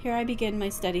 Here I begin my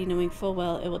study, knowing full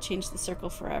well it will change the circle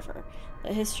forever.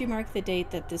 Let history mark the date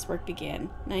that this work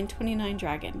began, 929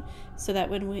 Dragon, so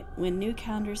that when new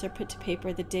calendars are put to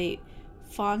paper, the date,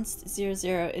 Fonst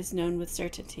 00, is known with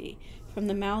certainty, from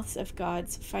the mouths of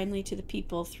gods, finally to the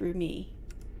people through me.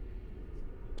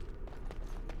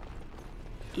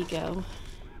 Ego.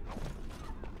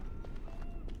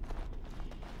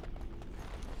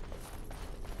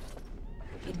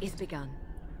 It is begun.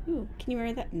 Ooh, can you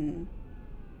wear that?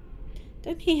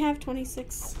 Doesn't he have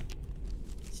 26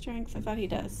 strength? I thought he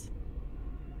does.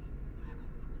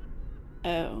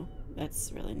 Oh,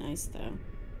 that's really nice though.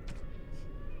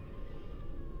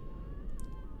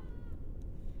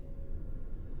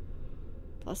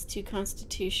 +2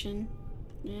 constitution.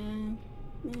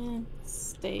 Yeah,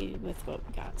 stay with what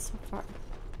we got so far.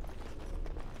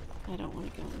 I don't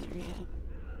want to go in there yet.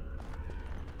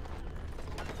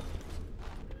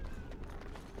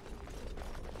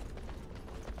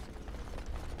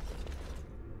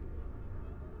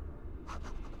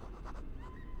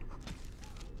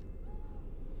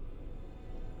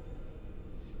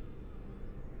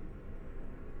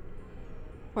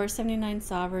 $479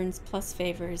 sovereigns plus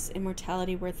favors,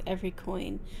 immortality worth every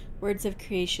coin, words of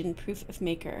creation, proof of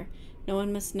maker. No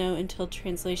one must know until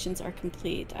translations are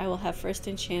complete. I will have first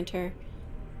enchanter,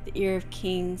 the ear of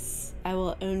kings. I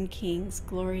will own kings,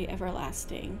 glory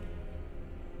everlasting.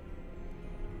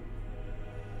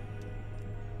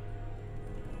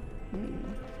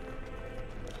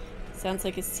 Sounds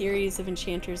like a series of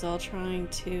enchanters all trying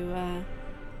to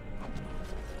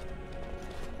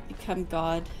become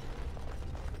god.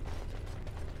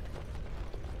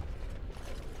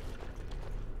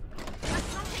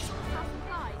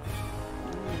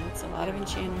 It's a lot of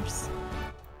enchanters.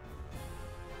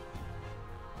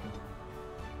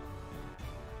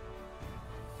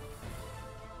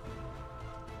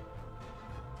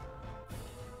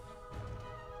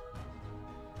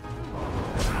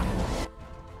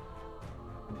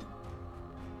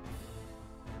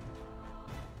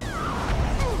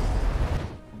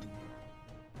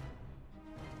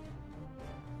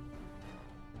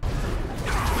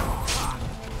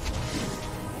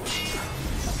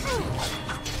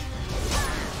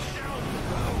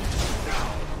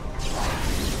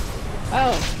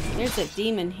 Oh, there's a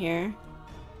demon here.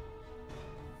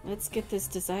 Let's get this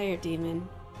desire demon.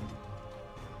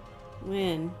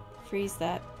 Win. Freeze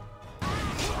that.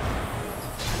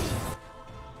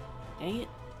 Dang it.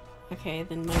 Okay,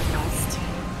 then my last.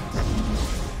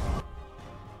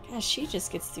 Gosh, she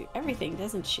just gets through everything,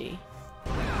 doesn't she?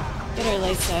 Get her,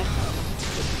 Leysa.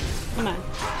 Come on.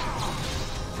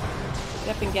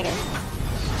 Get up and get her.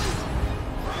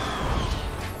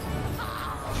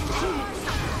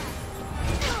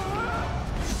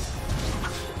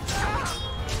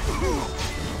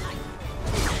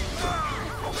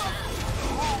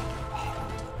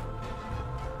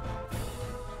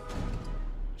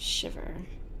 Shiver.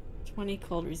 20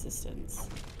 cold resistance.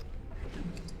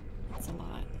 That's a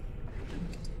lot.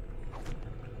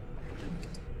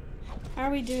 How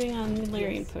are we doing on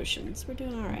Lyrian potions? We're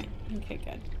doing alright. Okay,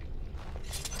 good.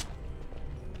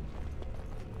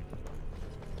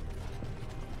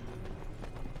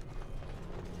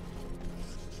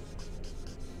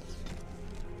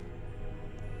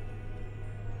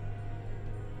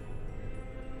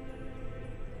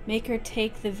 Make her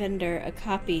take the vendor, a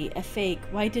copy, a fake.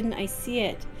 Why didn't I see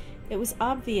it? It was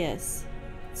obvious.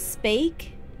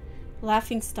 Spake?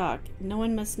 Laughing stock. No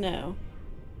one must know.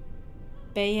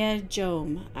 Baya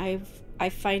Jom. I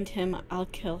find him, I'll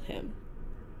kill him.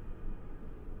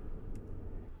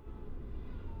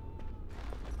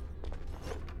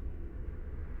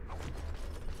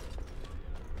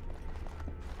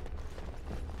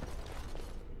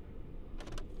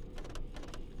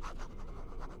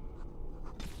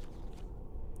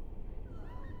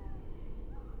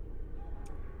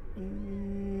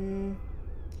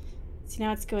 See,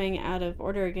 now it's going out of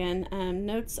order again.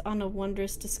 Notes on a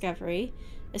wondrous discovery.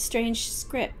 A strange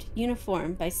script.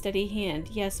 Uniform by steady hand.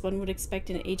 Yes, one would expect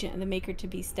an agent of the Maker to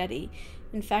be steady.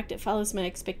 In fact, it follows my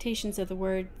expectations of the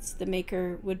words the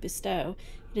Maker would bestow.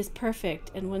 It is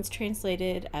perfect, and once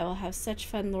translated, I will have such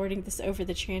fun lording this over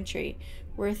the chantry.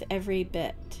 Worth every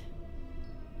bit.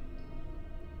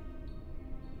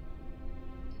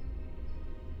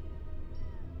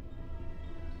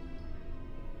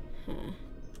 Huh.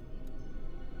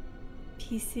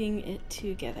 Piecing it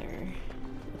together,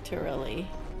 literally.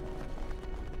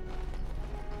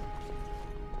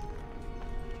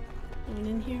 No one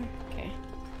in here? Okay.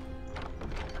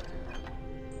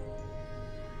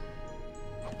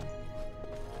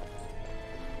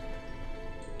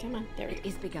 Come on, there it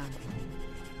is. Begun.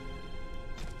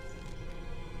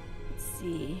 Let's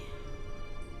see.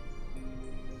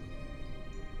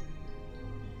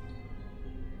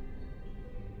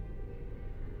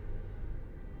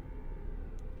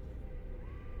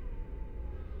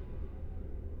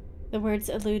 The words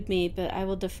elude me, but I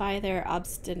will defy their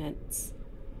obstinance.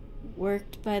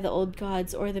 Worked by the old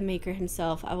gods or the Maker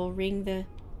himself, I will wring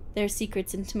their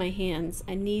secrets into my hands.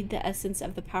 I need the essence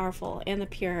of the powerful and the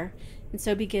pure, and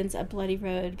so begins a bloody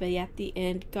road, but at the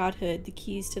end, godhood, the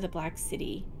keys to the Black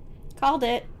City. Called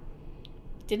it!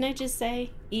 Didn't I just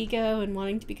say? Ego and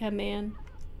wanting to become man?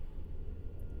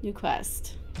 New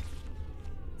quest.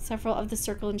 Several of the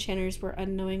Circle Enchanters were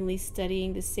unknowingly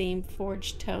studying the same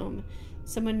forged tome.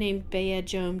 Someone named Baya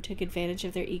Jom took advantage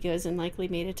of their egos and likely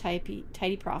made a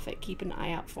tidy profit. Keep an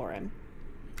eye out for him.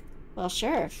 Well,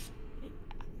 Sheriff.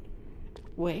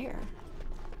 Where?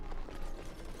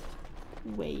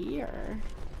 Where?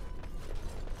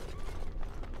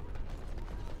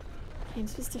 I'm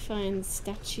supposed to find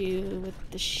statue with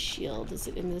the shield. Is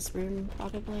it in this room,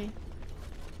 probably?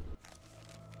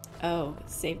 Oh, it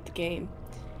saved the game.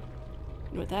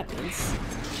 I know what that means.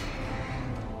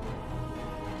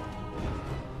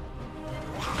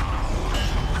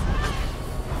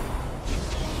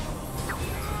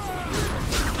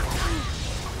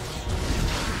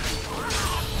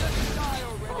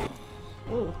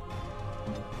 Ooh.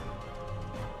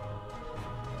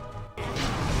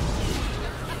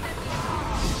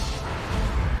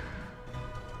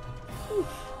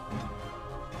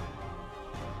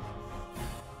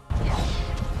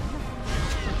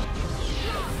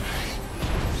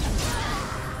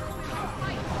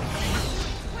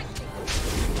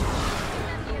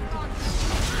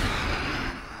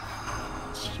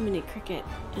 Minute cricket.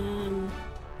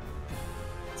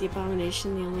 The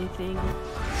abomination the only thing?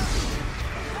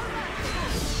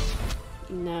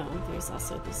 No, there's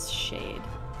also this shade.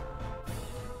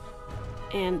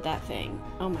 And that thing.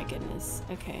 Oh my goodness.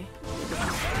 Okay.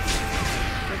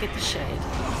 Go get the shade.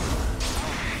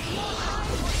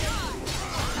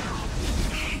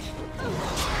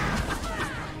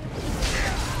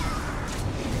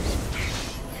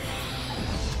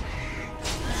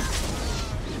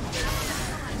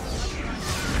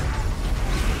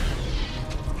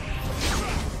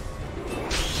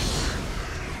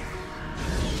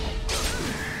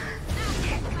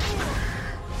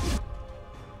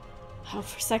 Oh,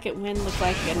 for a second, wind looked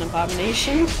like an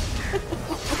abomination. It's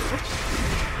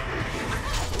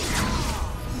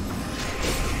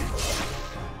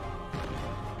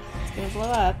gonna blow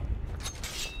up.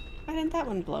 Why didn't that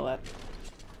one blow up?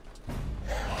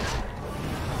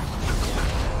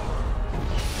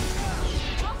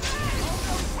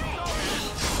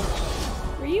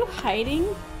 Were you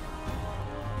hiding?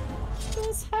 He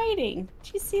was hiding.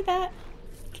 Did you see that?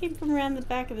 Came from around the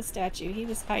back of the statue. He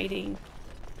was hiding.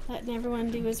 Letting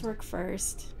everyone do his work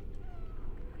first.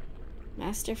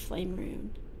 Master Flame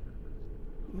Rune.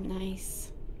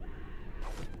 Nice.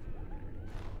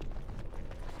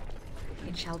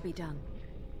 It shall be done.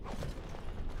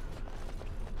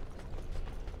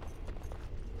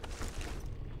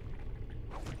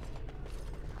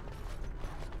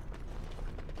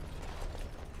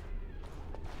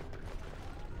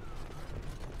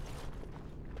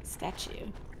 Statue.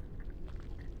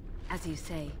 As you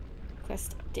say.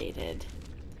 Quest updated.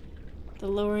 The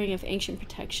lowering of ancient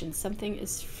protection. Something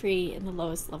is free in the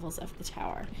lowest levels of the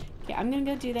tower. Okay, I'm gonna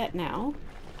go do that now.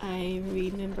 I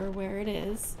remember where it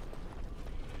is.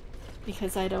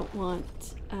 Because I don't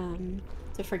want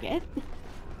to forget.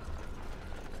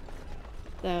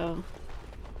 So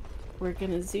we're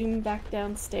gonna zoom back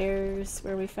downstairs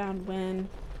where we found Wynn.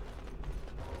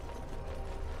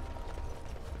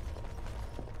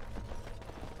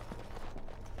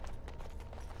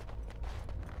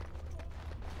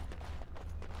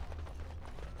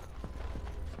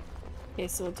 Okay,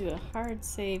 so we'll do a hard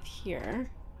save here.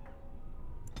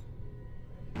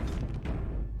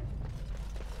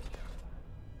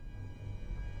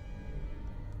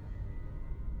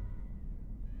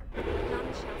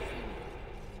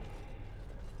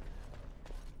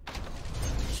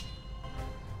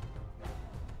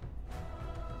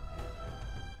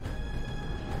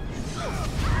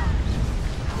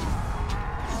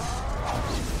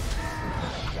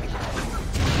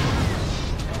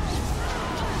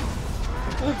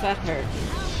 Oh, that hurt.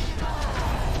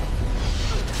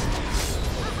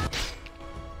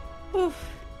 Whew.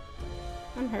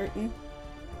 I'm hurting.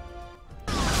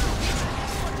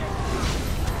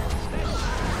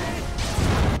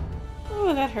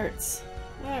 Oh, that hurts.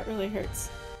 That really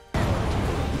hurts.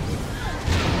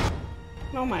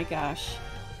 Oh my gosh.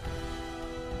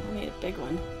 I need a big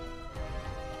one.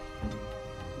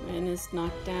 Rin is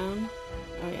knocked down.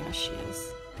 Oh yeah, she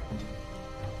is.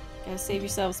 Gotta save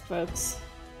yourselves, folks.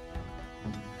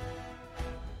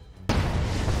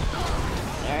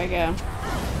 There we go.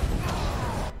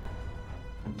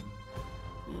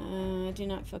 I do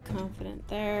not feel confident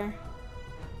there.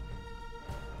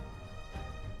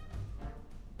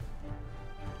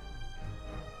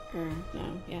 Or,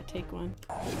 no, yeah, take one.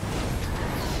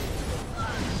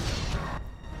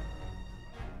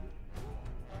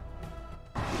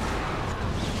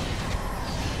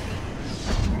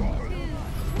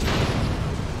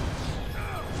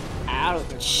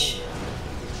 Ouch.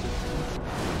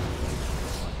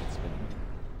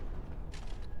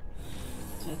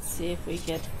 Let's see if we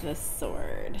get the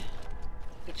sword.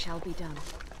 It shall be done.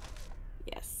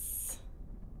 Yes.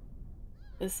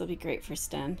 This will be great for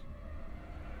Sten.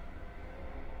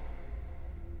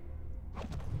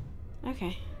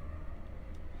 Okay.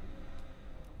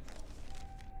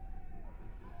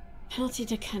 Penalty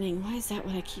to cunning. Why is that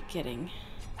what I keep getting?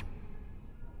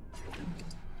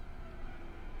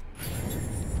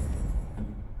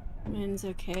 Wynn's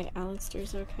okay.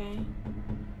 Alistair's okay.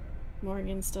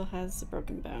 Morgan still has a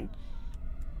broken bone.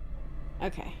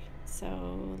 Okay,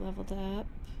 so leveled up.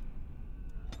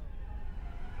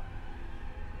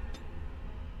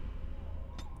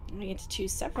 I get to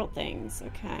choose several things.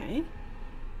 Okay.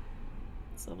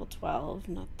 It's level 12,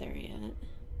 not there yet.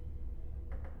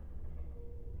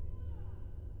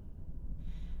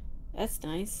 That's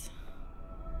nice.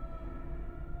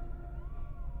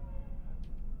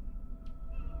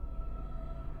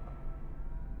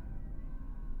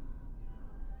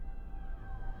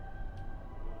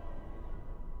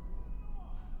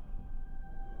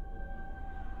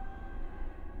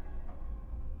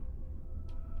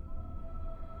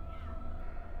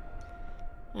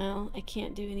 Well, I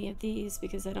can't do any of these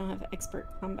because I don't have expert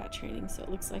combat training, so it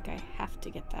looks like I have to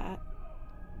get that.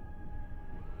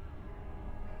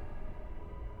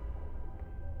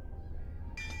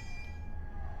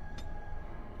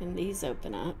 And these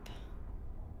open up.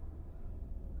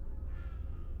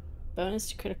 Bonus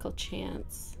to critical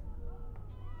chance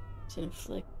to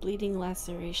inflict bleeding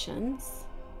lacerations.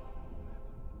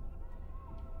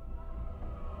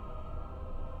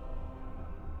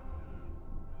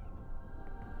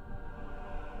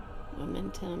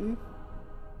 Momentum.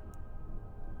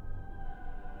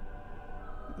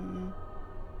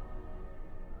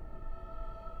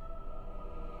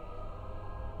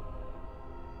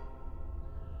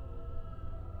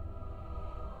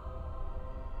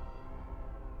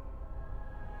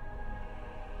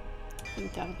 I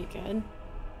think that'll be good.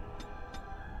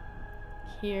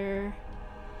 Here.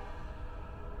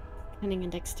 Cunning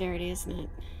and dexterity, isn't it?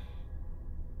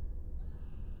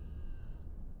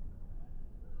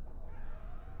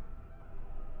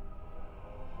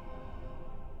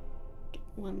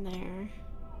 One there.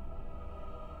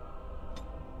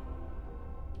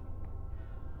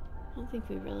 I don't think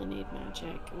we really need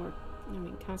magic, or, I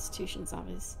mean, Constitution's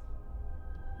obvious.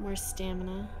 More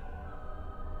stamina.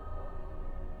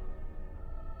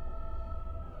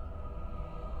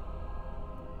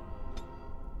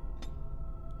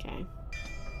 Okay.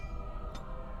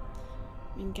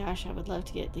 I mean, gosh, I would love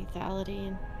to get lethality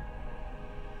and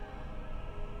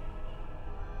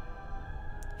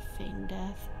feign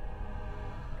death.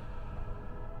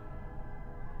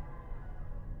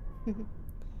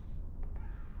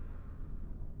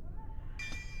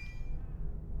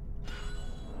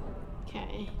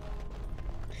 Okay.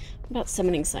 What about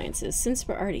summoning sciences? Since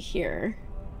we're already here,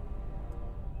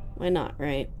 Why not,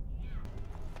 right?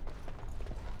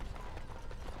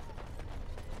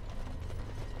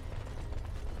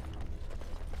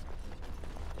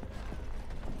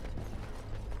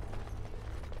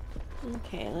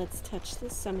 Okay, let's touch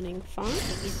the summoning font.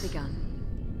 It's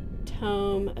begun.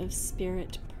 Tome of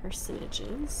Spirit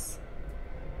Personages.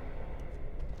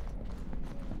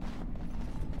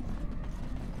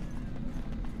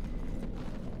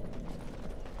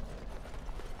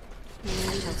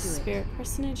 Spirit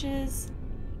Personages.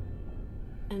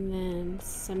 And then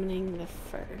summoning the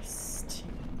first.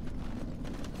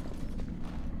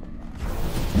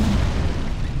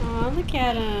 Aw, look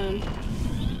at him.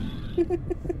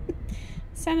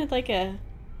 Sounded like a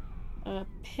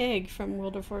pig from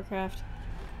World of Warcraft.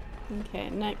 Okay,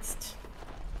 next.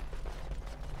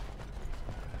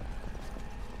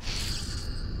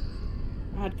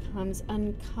 Rodcom's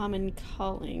Uncommon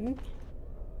Calling.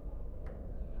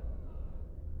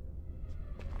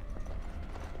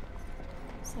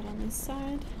 Is that on this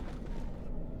side?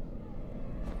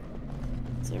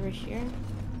 It's over here.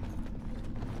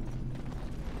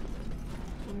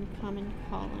 Uncommon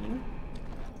Calling.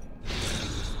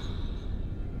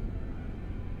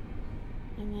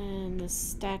 And then the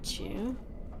statue.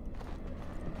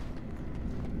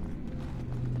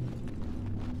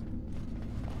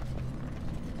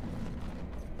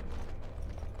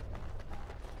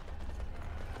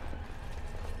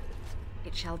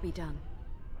 It shall be done.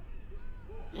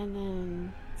 And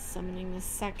then summoning the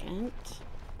second.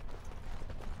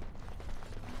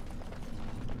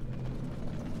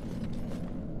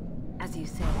 As you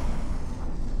say.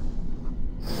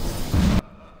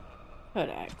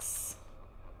 Codex.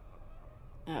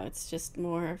 Oh, it's just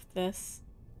more of this.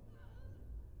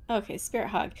 Okay, Spirit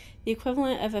Hog. The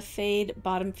equivalent of a Fade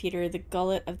bottom feeder, the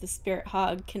gullet of the Spirit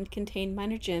Hog can contain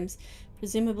minor gems,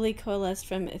 presumably coalesced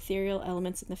from ethereal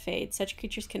elements in the Fade. Such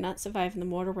creatures cannot survive in the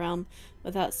mortal realm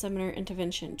without summoner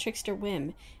intervention. Trickster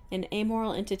Whim, an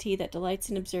amoral entity that delights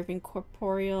in observing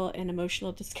corporeal and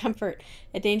emotional discomfort.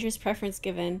 A dangerous preference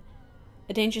given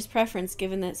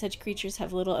that such creatures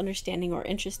have little understanding or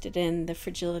interested in the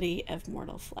fragility of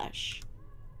mortal flesh.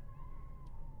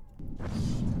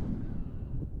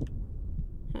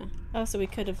 Huh. Oh, so we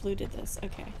could have looted this.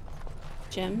 Okay.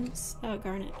 Gems. Oh,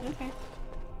 garnet. Okay.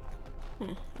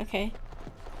 Huh. Okay.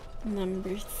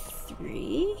 Number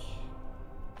 3.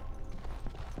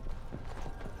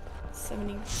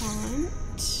 Summoning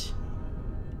Font.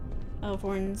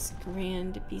 Elvorn's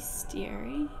Grand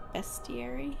Bestiary.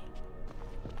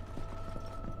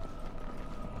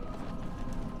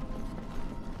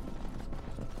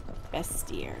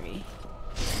 Bestiary.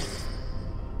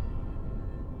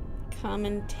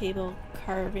 Common Table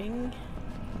Carving.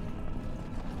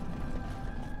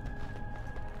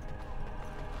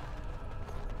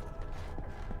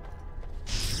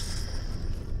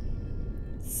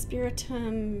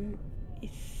 Spiritum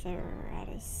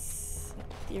Etheratus.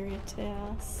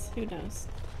 Who knows?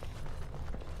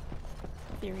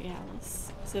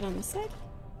 Etherealis. Is it on this side?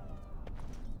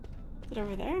 Is it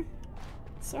over there?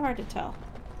 It's so hard to tell.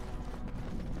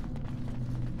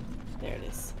 There it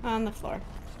is. On the floor.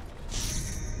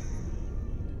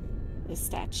 The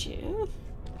statue.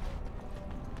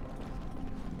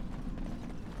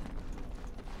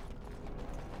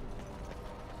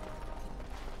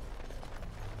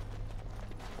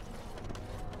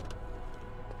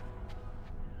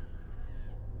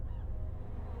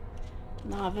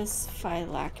 Novice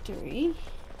Phylactery.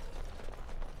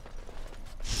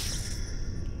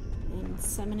 And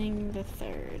summoning the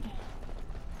third.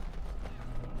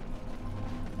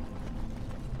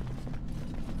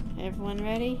 Everyone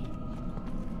ready?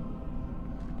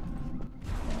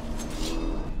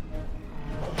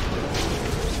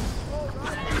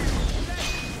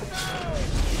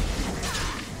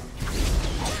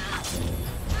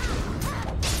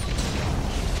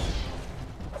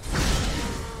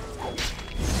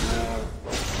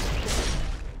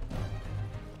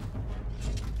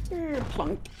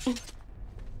 Plunk.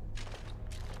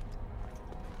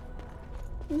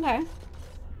 Okay.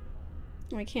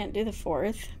 I can't do the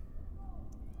fourth.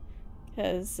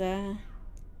 Because,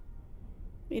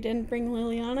 we didn't bring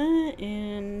Liliana,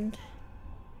 and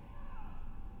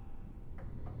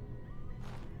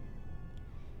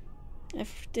I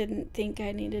didn't think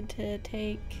I needed to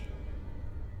take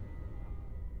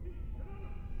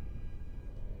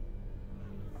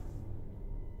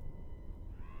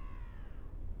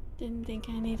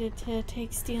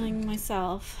stealing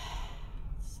myself.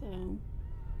 So,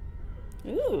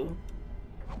 ooh,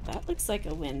 that looks like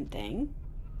a Wynn thing.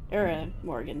 Or a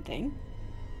Morgan thing.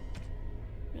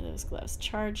 What are those gloves?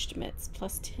 Charged mitts,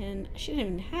 plus 10. She didn't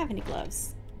even have any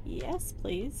gloves. Yes,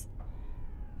 please.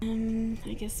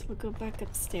 I guess we'll go back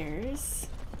upstairs.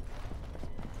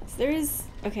 So there is...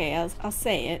 Okay, I'll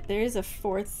say it. There is a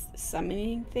 4th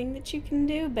summoning thing that you can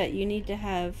do, but you need to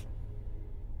have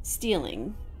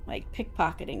stealing, like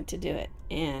pickpocketing, to do it.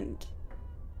 And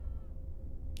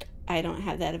I don't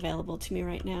have that available to me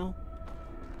right now.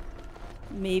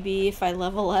 Maybe if I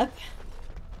level up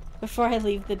before I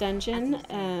leave the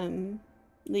dungeon,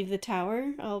 leave the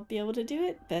tower, I'll be able to do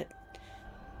it, but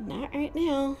not right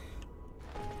now.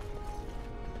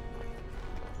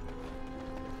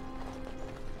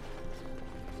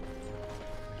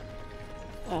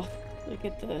 Oh, look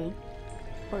at the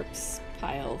corpse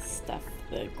pile stuff,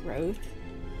 the growth.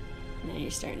 Now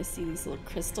you're starting to see these little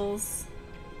crystals.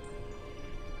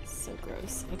 So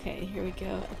gross. Okay, here we go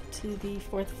up to the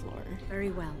 4th floor.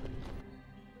 Very well.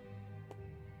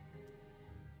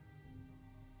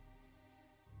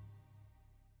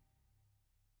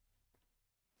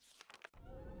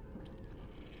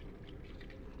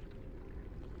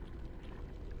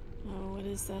 Oh, what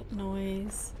is that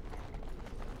noise?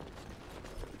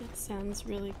 It sounds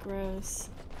really gross.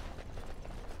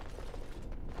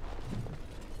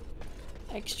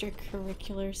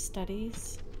 Extracurricular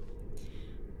studies.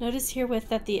 Notice herewith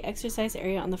that the exercise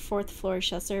area on the 4th floor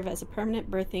shall serve as a permanent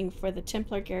berthing for the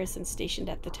Templar garrison stationed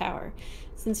at the tower.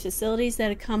 Since facilities that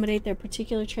accommodate their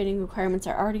particular training requirements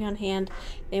are already on hand,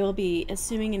 they will be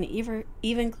assuming an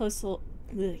even closer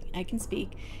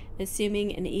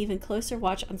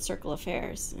watch on circle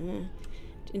affairs.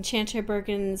 Enchanter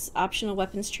Bergen's optional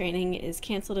weapons training is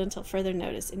cancelled until further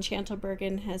notice. Enchanter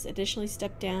Bergen has additionally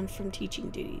stepped down from teaching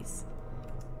duties.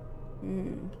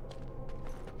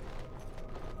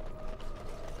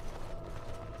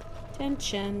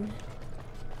 Tension.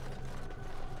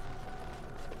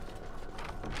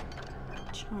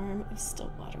 Charm of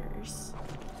Still Waters.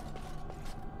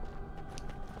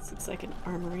 This looks like an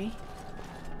armory.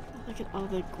 Look at all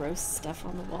the gross stuff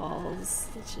on the walls.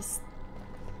 It just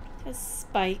has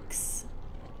spikes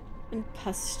and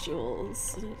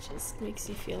pustules, and it just makes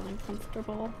you feel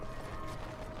uncomfortable.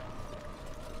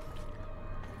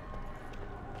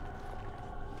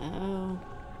 Oh.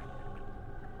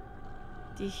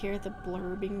 Do you hear the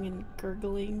blurbing and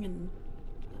gurgling and...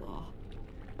 Oh.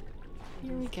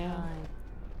 Here we go.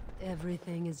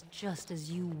 Everything is just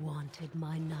as you wanted,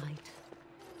 my knight.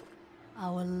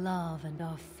 Our love and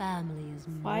our family is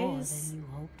more than you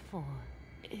hoped for.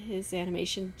 His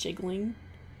animation jiggling?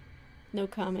 No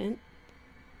comment.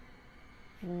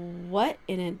 What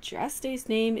in Andraste's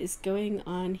name is going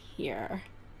on here?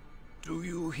 Do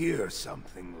you hear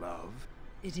something, love?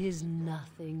 It is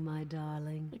nothing, my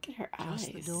darling. Look at her Just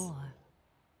eyes. the door.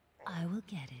 I will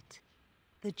get it.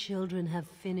 The children have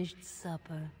finished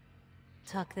supper.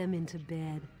 Tuck them into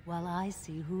bed while I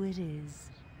see who it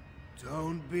is.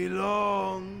 Don't be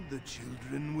long. The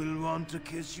children will want to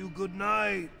kiss you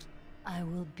goodnight. I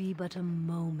will be but a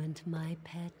moment, my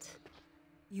pet.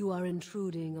 You are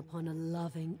intruding upon a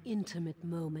loving, intimate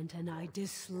moment, and I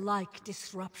dislike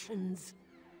disruptions.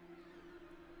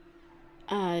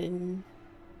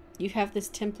 You have this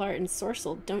Templar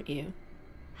ensorcelled, don't you?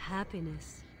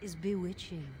 Happiness is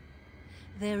bewitching.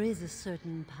 There is a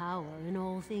certain power in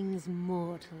all things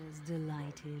mortals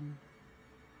delight in.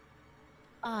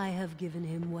 I have given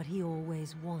him what he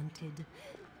always wanted.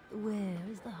 Where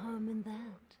is the harm in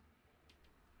that?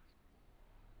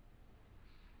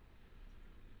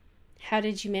 How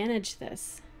did you manage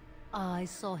this? I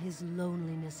saw his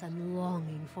loneliness and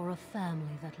longing for a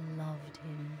family that loved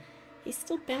him. He's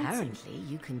still bouncing. Apparently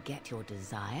you can get your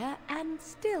desire and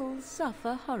still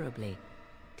suffer horribly.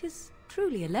 'Tis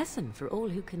truly a lesson for all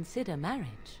who consider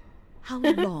marriage. How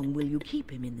long will you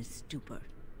keep him in this stupor?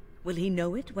 Will he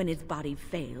know it when his body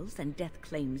fails and death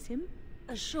claims him?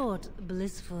 A short,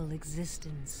 blissful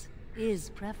existence is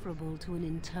preferable to an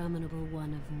interminable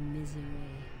one of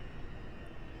misery.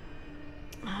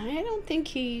 I don't think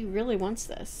he really wants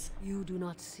this. You do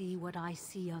not see what I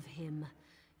see of him.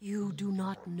 You do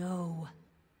not know.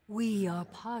 We are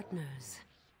partners.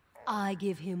 I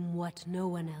give him what no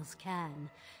one else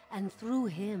can, and through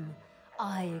him,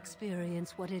 I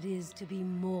experience what it is to be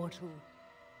mortal.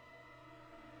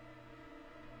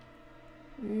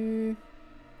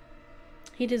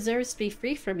 He deserves to be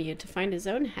free from you to find his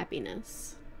own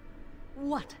happiness.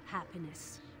 What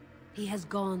happiness? He has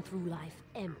gone through life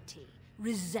empty,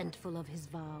 resentful of his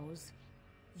vows.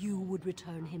 You would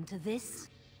return him to this?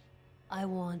 I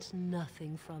want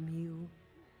nothing from you.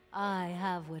 I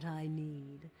have what I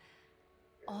need.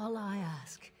 All I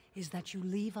ask is that you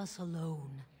leave us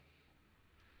alone.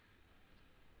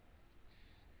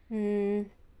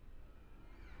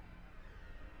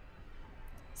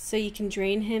 So you can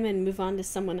drain him and move on to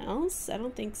someone else? I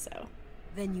don't think so.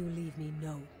 Then you leave me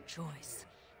no choice.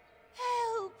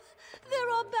 Help! There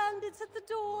are bandits at the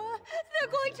door. They're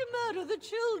going to murder the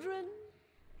children.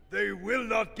 They will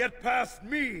not get past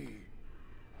me!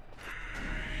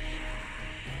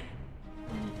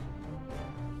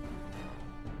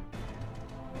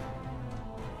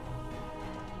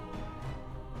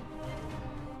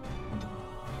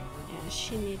 Yeah,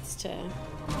 she needs to...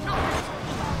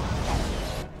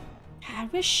 I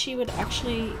wish she would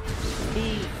actually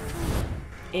be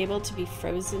able to be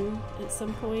frozen at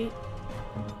some point.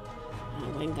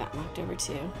 Oh, Wynn got knocked over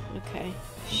too. Okay,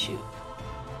 shoot.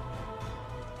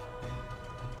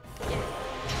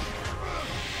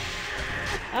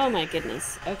 Oh my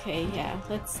goodness. Okay, yeah,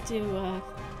 let's do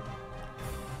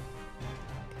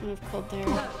kind of cold there.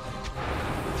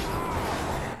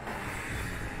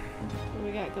 What do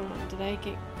we got going on? Did I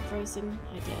get frozen?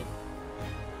 I did.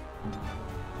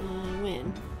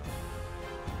 Win.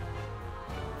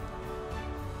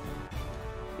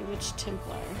 Bewitched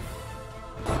Templar.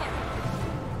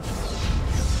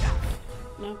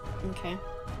 Nope. Okay.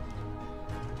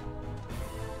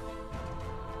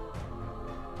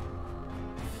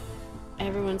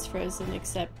 Everyone's frozen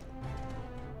except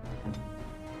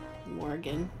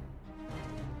Morgan.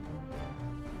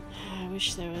 I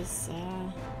wish there was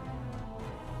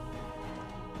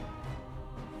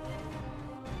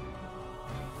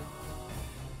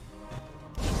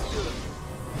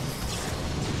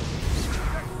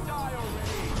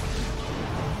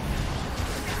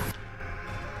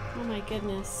oh my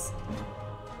goodness.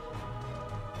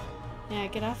 Yeah,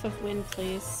 get off of Wynn,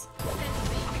 please.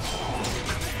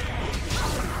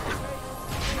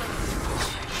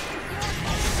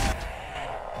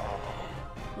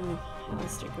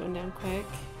 Alistair going down quick.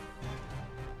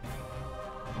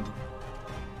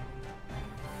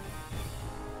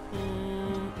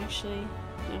 Actually,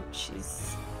 nope,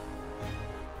 she's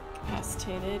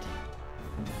incapacitated.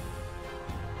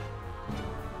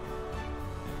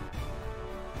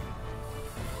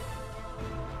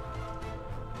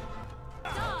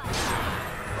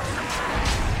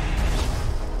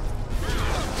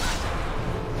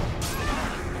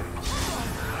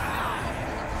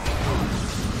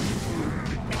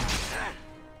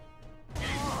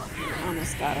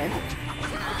 Got her.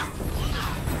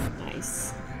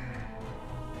 Nice.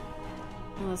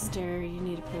 Alistair, you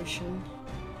need a potion.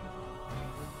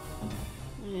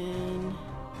 And...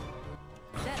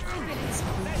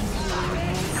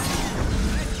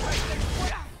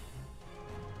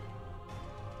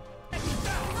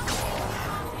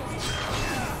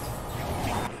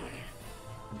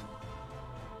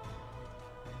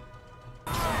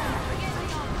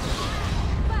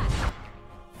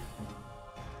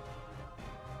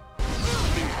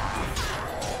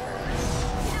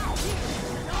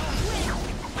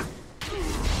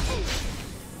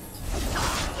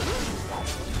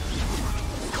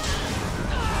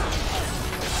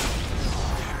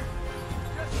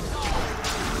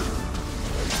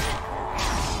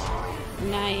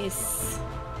 Nice.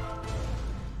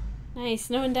 Nice,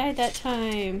 no one died that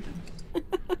time.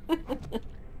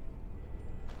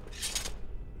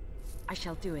 I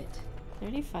shall do it.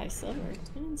 35 silver.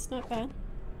 It's not bad.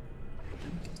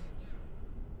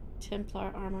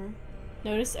 Templar armor.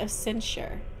 Notice of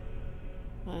censure.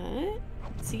 What?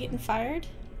 Is he getting fired?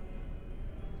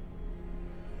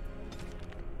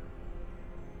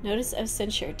 Notice of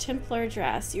censure. Templar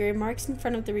dress. Your remarks in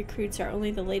front of the recruits are only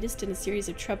the latest in a series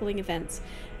of troubling events.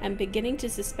 I'm beginning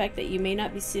to suspect that you may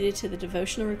not be suited to the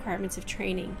devotional requirements of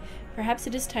training. Perhaps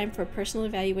it is time for a personal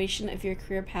evaluation of your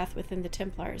career path within the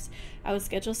Templars. I will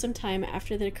schedule some time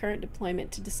after the current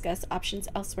deployment to discuss options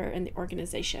elsewhere in the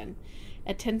organization.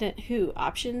 Attendant who?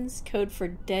 Options? Code for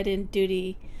dead-end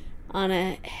duty on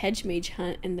a hedge mage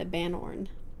hunt in the Banorn.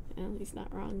 Well, he's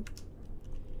not wrong.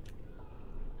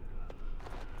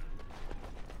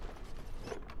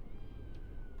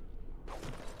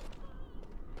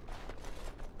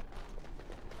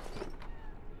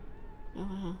 Oh,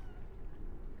 wow.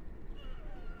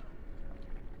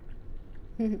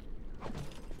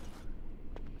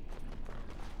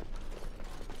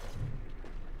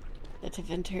 The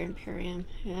Deventer Imperium.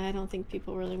 Yeah, I don't think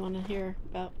people really want to hear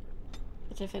about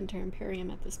the Deventer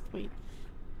Imperium at this point.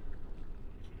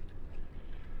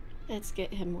 Let's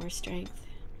get him more strength.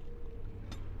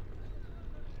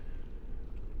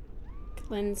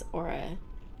 Cleanse Aura.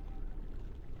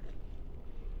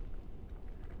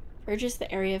 Purges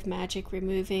the area of magic,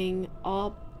 removing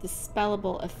all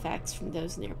dispellable effects from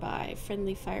those nearby.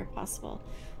 Friendly fire possible.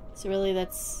 So really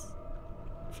that's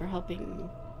for helping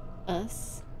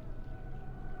us.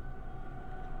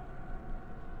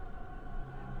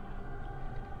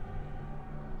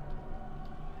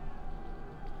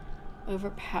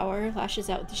 Overpower, lashes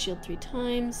out with the shield 3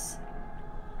 times.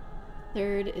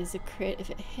 Third is a crit if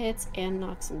it hits and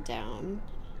knocks him down.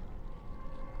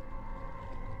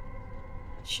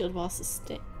 Shield while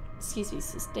sustained.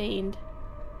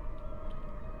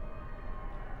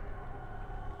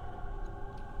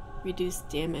 Reduce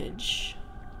damage.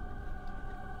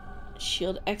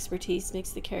 Shield expertise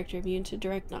makes the character immune to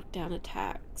direct knockdown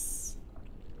attacks.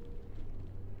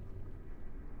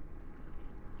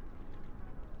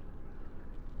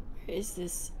 Where is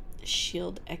this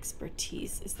shield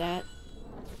expertise? Is that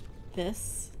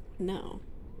this? No.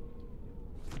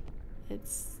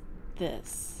 It's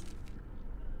this.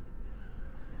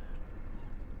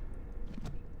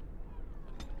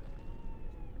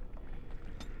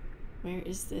 Where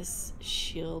is this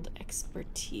shield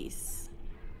expertise?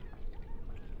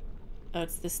 Oh,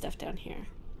 it's this stuff down here.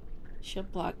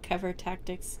 Shield block, cover,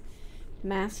 tactics,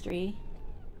 mastery.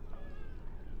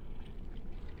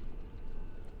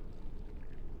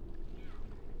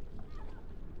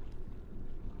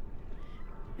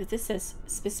 But this says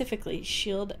specifically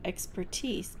shield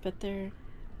expertise, but there's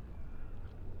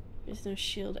no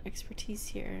shield expertise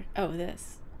here. Oh,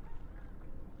 this.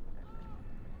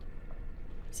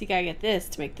 So you gotta get this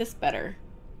to make this better.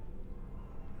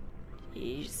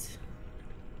 Jeez.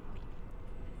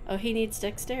 Oh, he needs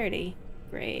dexterity.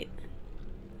 Great.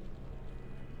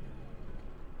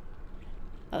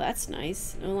 Oh, that's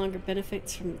nice. No longer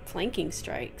benefits from flanking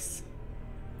strikes.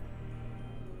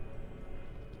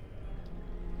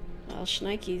 Well,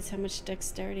 Schneikes, how much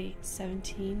dexterity?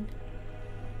 17.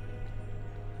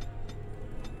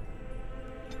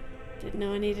 Didn't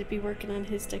know I needed to be working on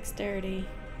his dexterity.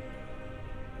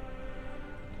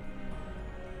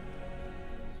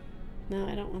 No,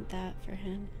 I don't want that for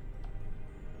him.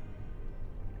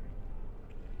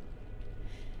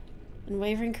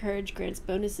 Unwavering Courage grants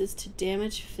bonuses to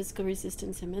damage, physical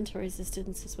resistance, and mental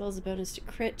resistance, as well as a bonus to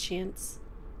crit chance.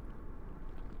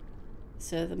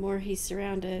 So the more he's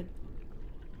surrounded,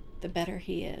 the better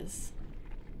he is.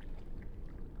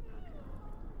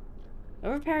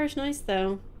 Overpower's nice,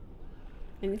 though.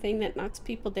 Anything that knocks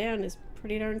people down is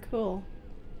pretty darn cool.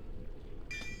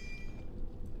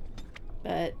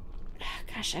 But,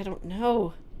 gosh, I don't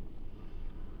know.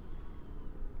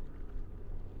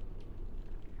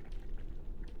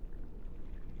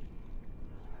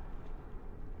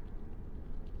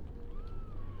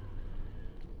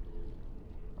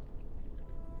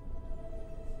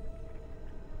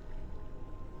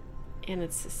 And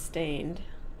it's sustained.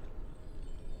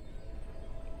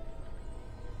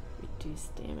 Reduce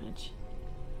damage.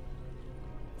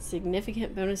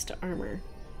 Significant bonus to armor.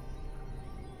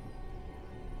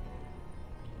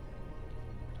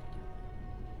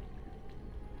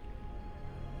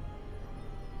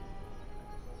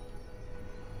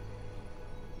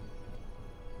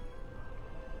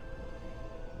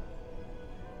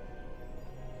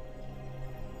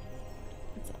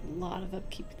 That's a lot of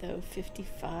upkeep though,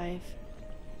 55.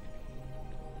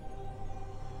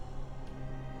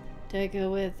 Do I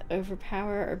go with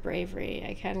overpower or bravery?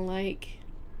 I kind of like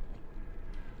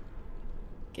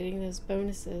getting those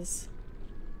bonuses.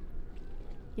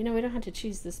 You know, we don't have to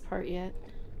choose this part yet.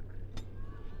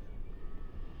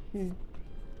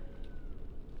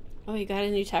 Oh, you got a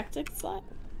new tactic slot?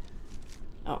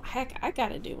 Oh, heck, I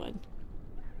gotta do one.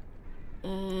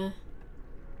 No,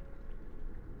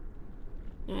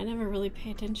 I never really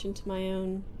pay attention to my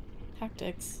own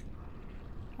tactics.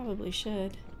 Probably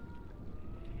should.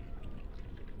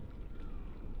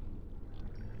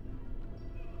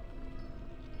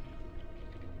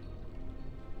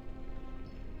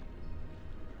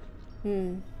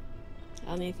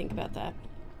 I'll need to think about that.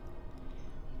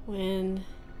 When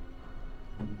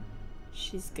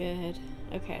she's good.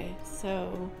 Okay,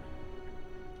 so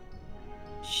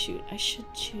shoot, I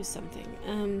should choose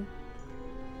something.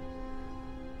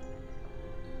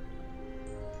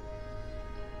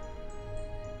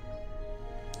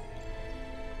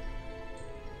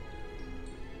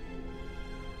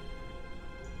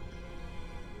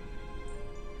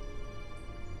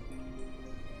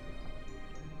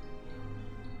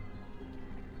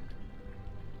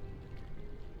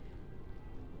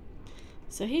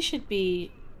 So he should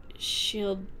be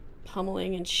shield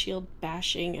pummeling and shield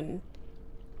bashing and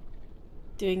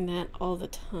doing that all the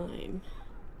time.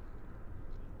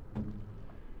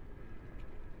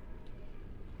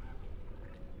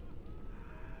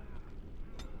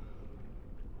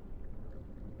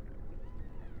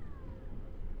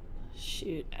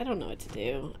 Shoot, I don't know what to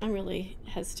do. I'm really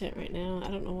hesitant right now. I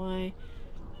don't know why.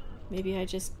 Maybe I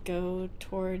just go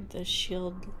toward the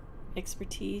shield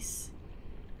expertise.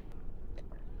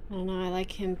 I don't know, I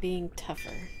like him being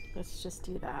tougher. Let's just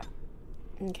do that.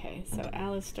 Okay, so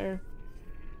Alistair,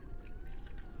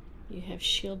 you have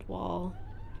shield wall.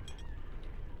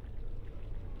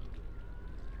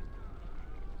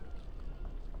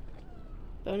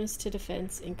 Bonus to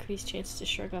defense, increased chance to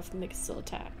shrug off missile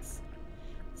attacks.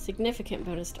 Significant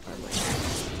bonus to armor.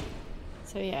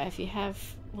 So yeah, if you have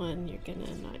one, you're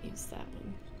gonna not use that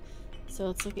one. So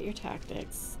let's look at your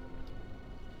tactics.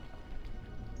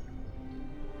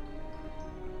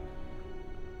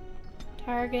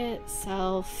 Target,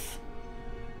 self,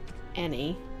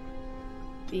 any.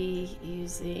 Be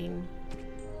using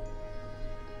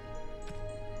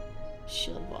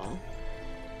shield wall.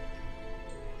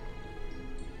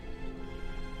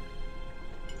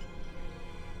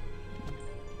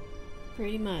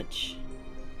 Pretty much.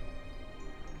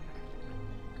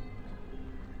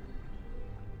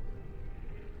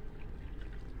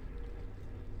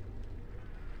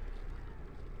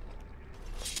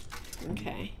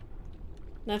 Okay.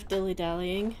 Enough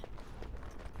dilly-dallying.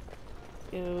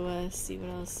 Go see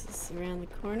what else is around the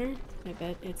corner. I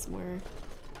bet it's more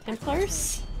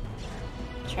Templars.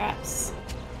 Traps.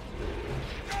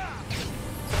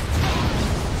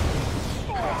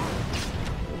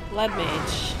 Blood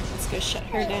Mage. Let's go shut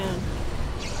her down.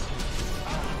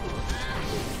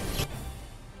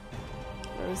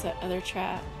 Where was that other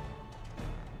trap?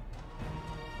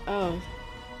 Oh.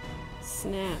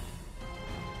 Snap.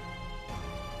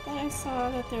 I thought I saw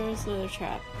that there was another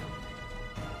trap.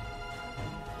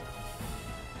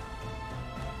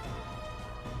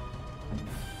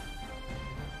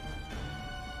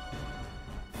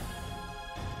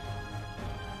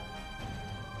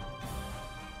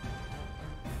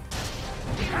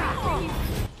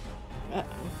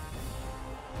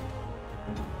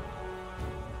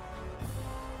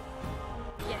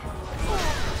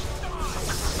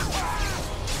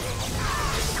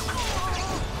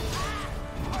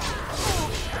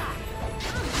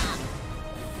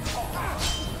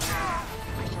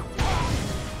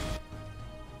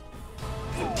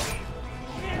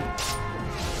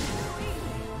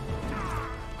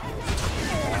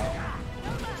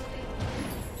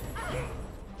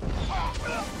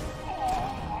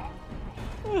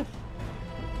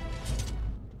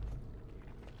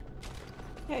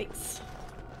 Yikes.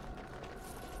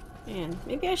 Man,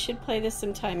 maybe I should play this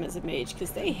sometime as a mage,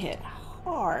 because they hit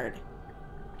hard.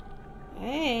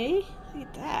 Hey, look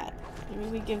at that. Maybe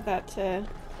we give that to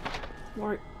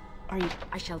more... Are you...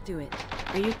 I shall do it.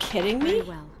 Are you kidding me? Very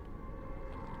well.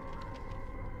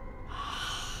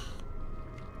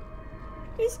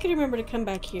 Who's gonna remember to come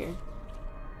back here?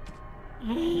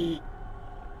 Where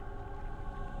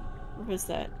was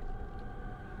that?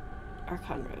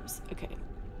 Archon robes. Okay.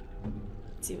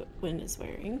 Let's see what Wynn is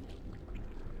wearing.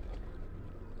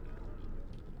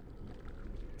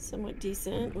 Somewhat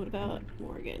decent. What about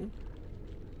Morgan?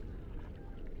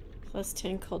 Plus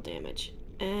 10 cold damage.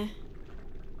 Eh.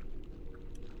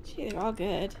 Gee, they're all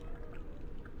good.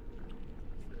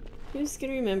 Who's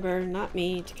gonna remember, not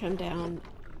me, to come down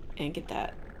and get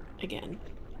that again?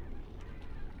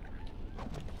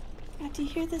 God, do you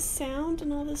hear the sound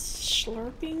and all the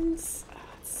slurpings? Oh,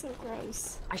 it's so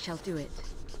gross. I shall do it.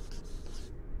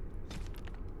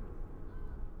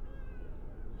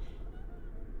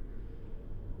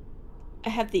 I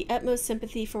have the utmost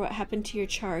sympathy for what happened to your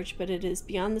charge, but it is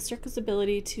beyond the Circle's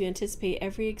ability to anticipate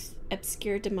every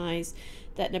obscure demise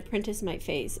that an apprentice might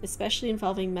face, especially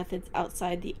involving methods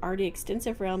outside the already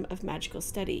extensive realm of magical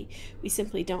study. We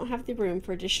simply don't have the room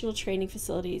for additional training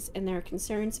facilities, and there are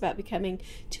concerns about becoming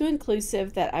too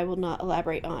inclusive that I will not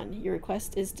elaborate on. Your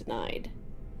request is denied.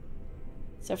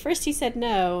 So first he said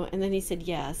no, and then he said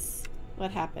yes.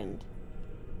 What happened?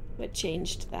 What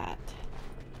changed that?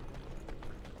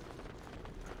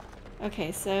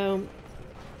 Okay, so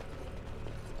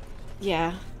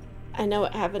yeah, I know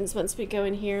what happens once we go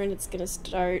in here, and it's gonna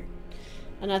start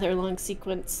another long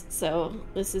sequence, so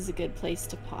this is a good place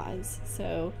to pause.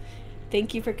 So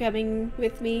thank you for coming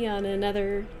with me on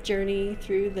another journey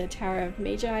through the Tower of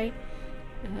Magi.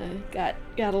 Got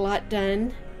a lot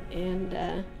done,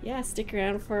 and yeah, stick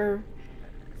around for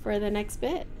the next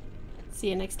bit.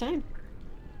 See you next time.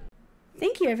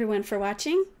 Thank you everyone for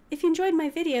watching. If you enjoyed my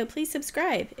video, please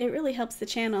subscribe. It really helps the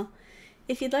channel.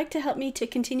 If you'd like to help me to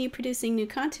continue producing new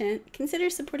content, consider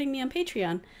supporting me on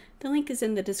Patreon. The link is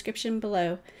in the description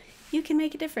below. You can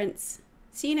make a difference.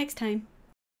 See you next time.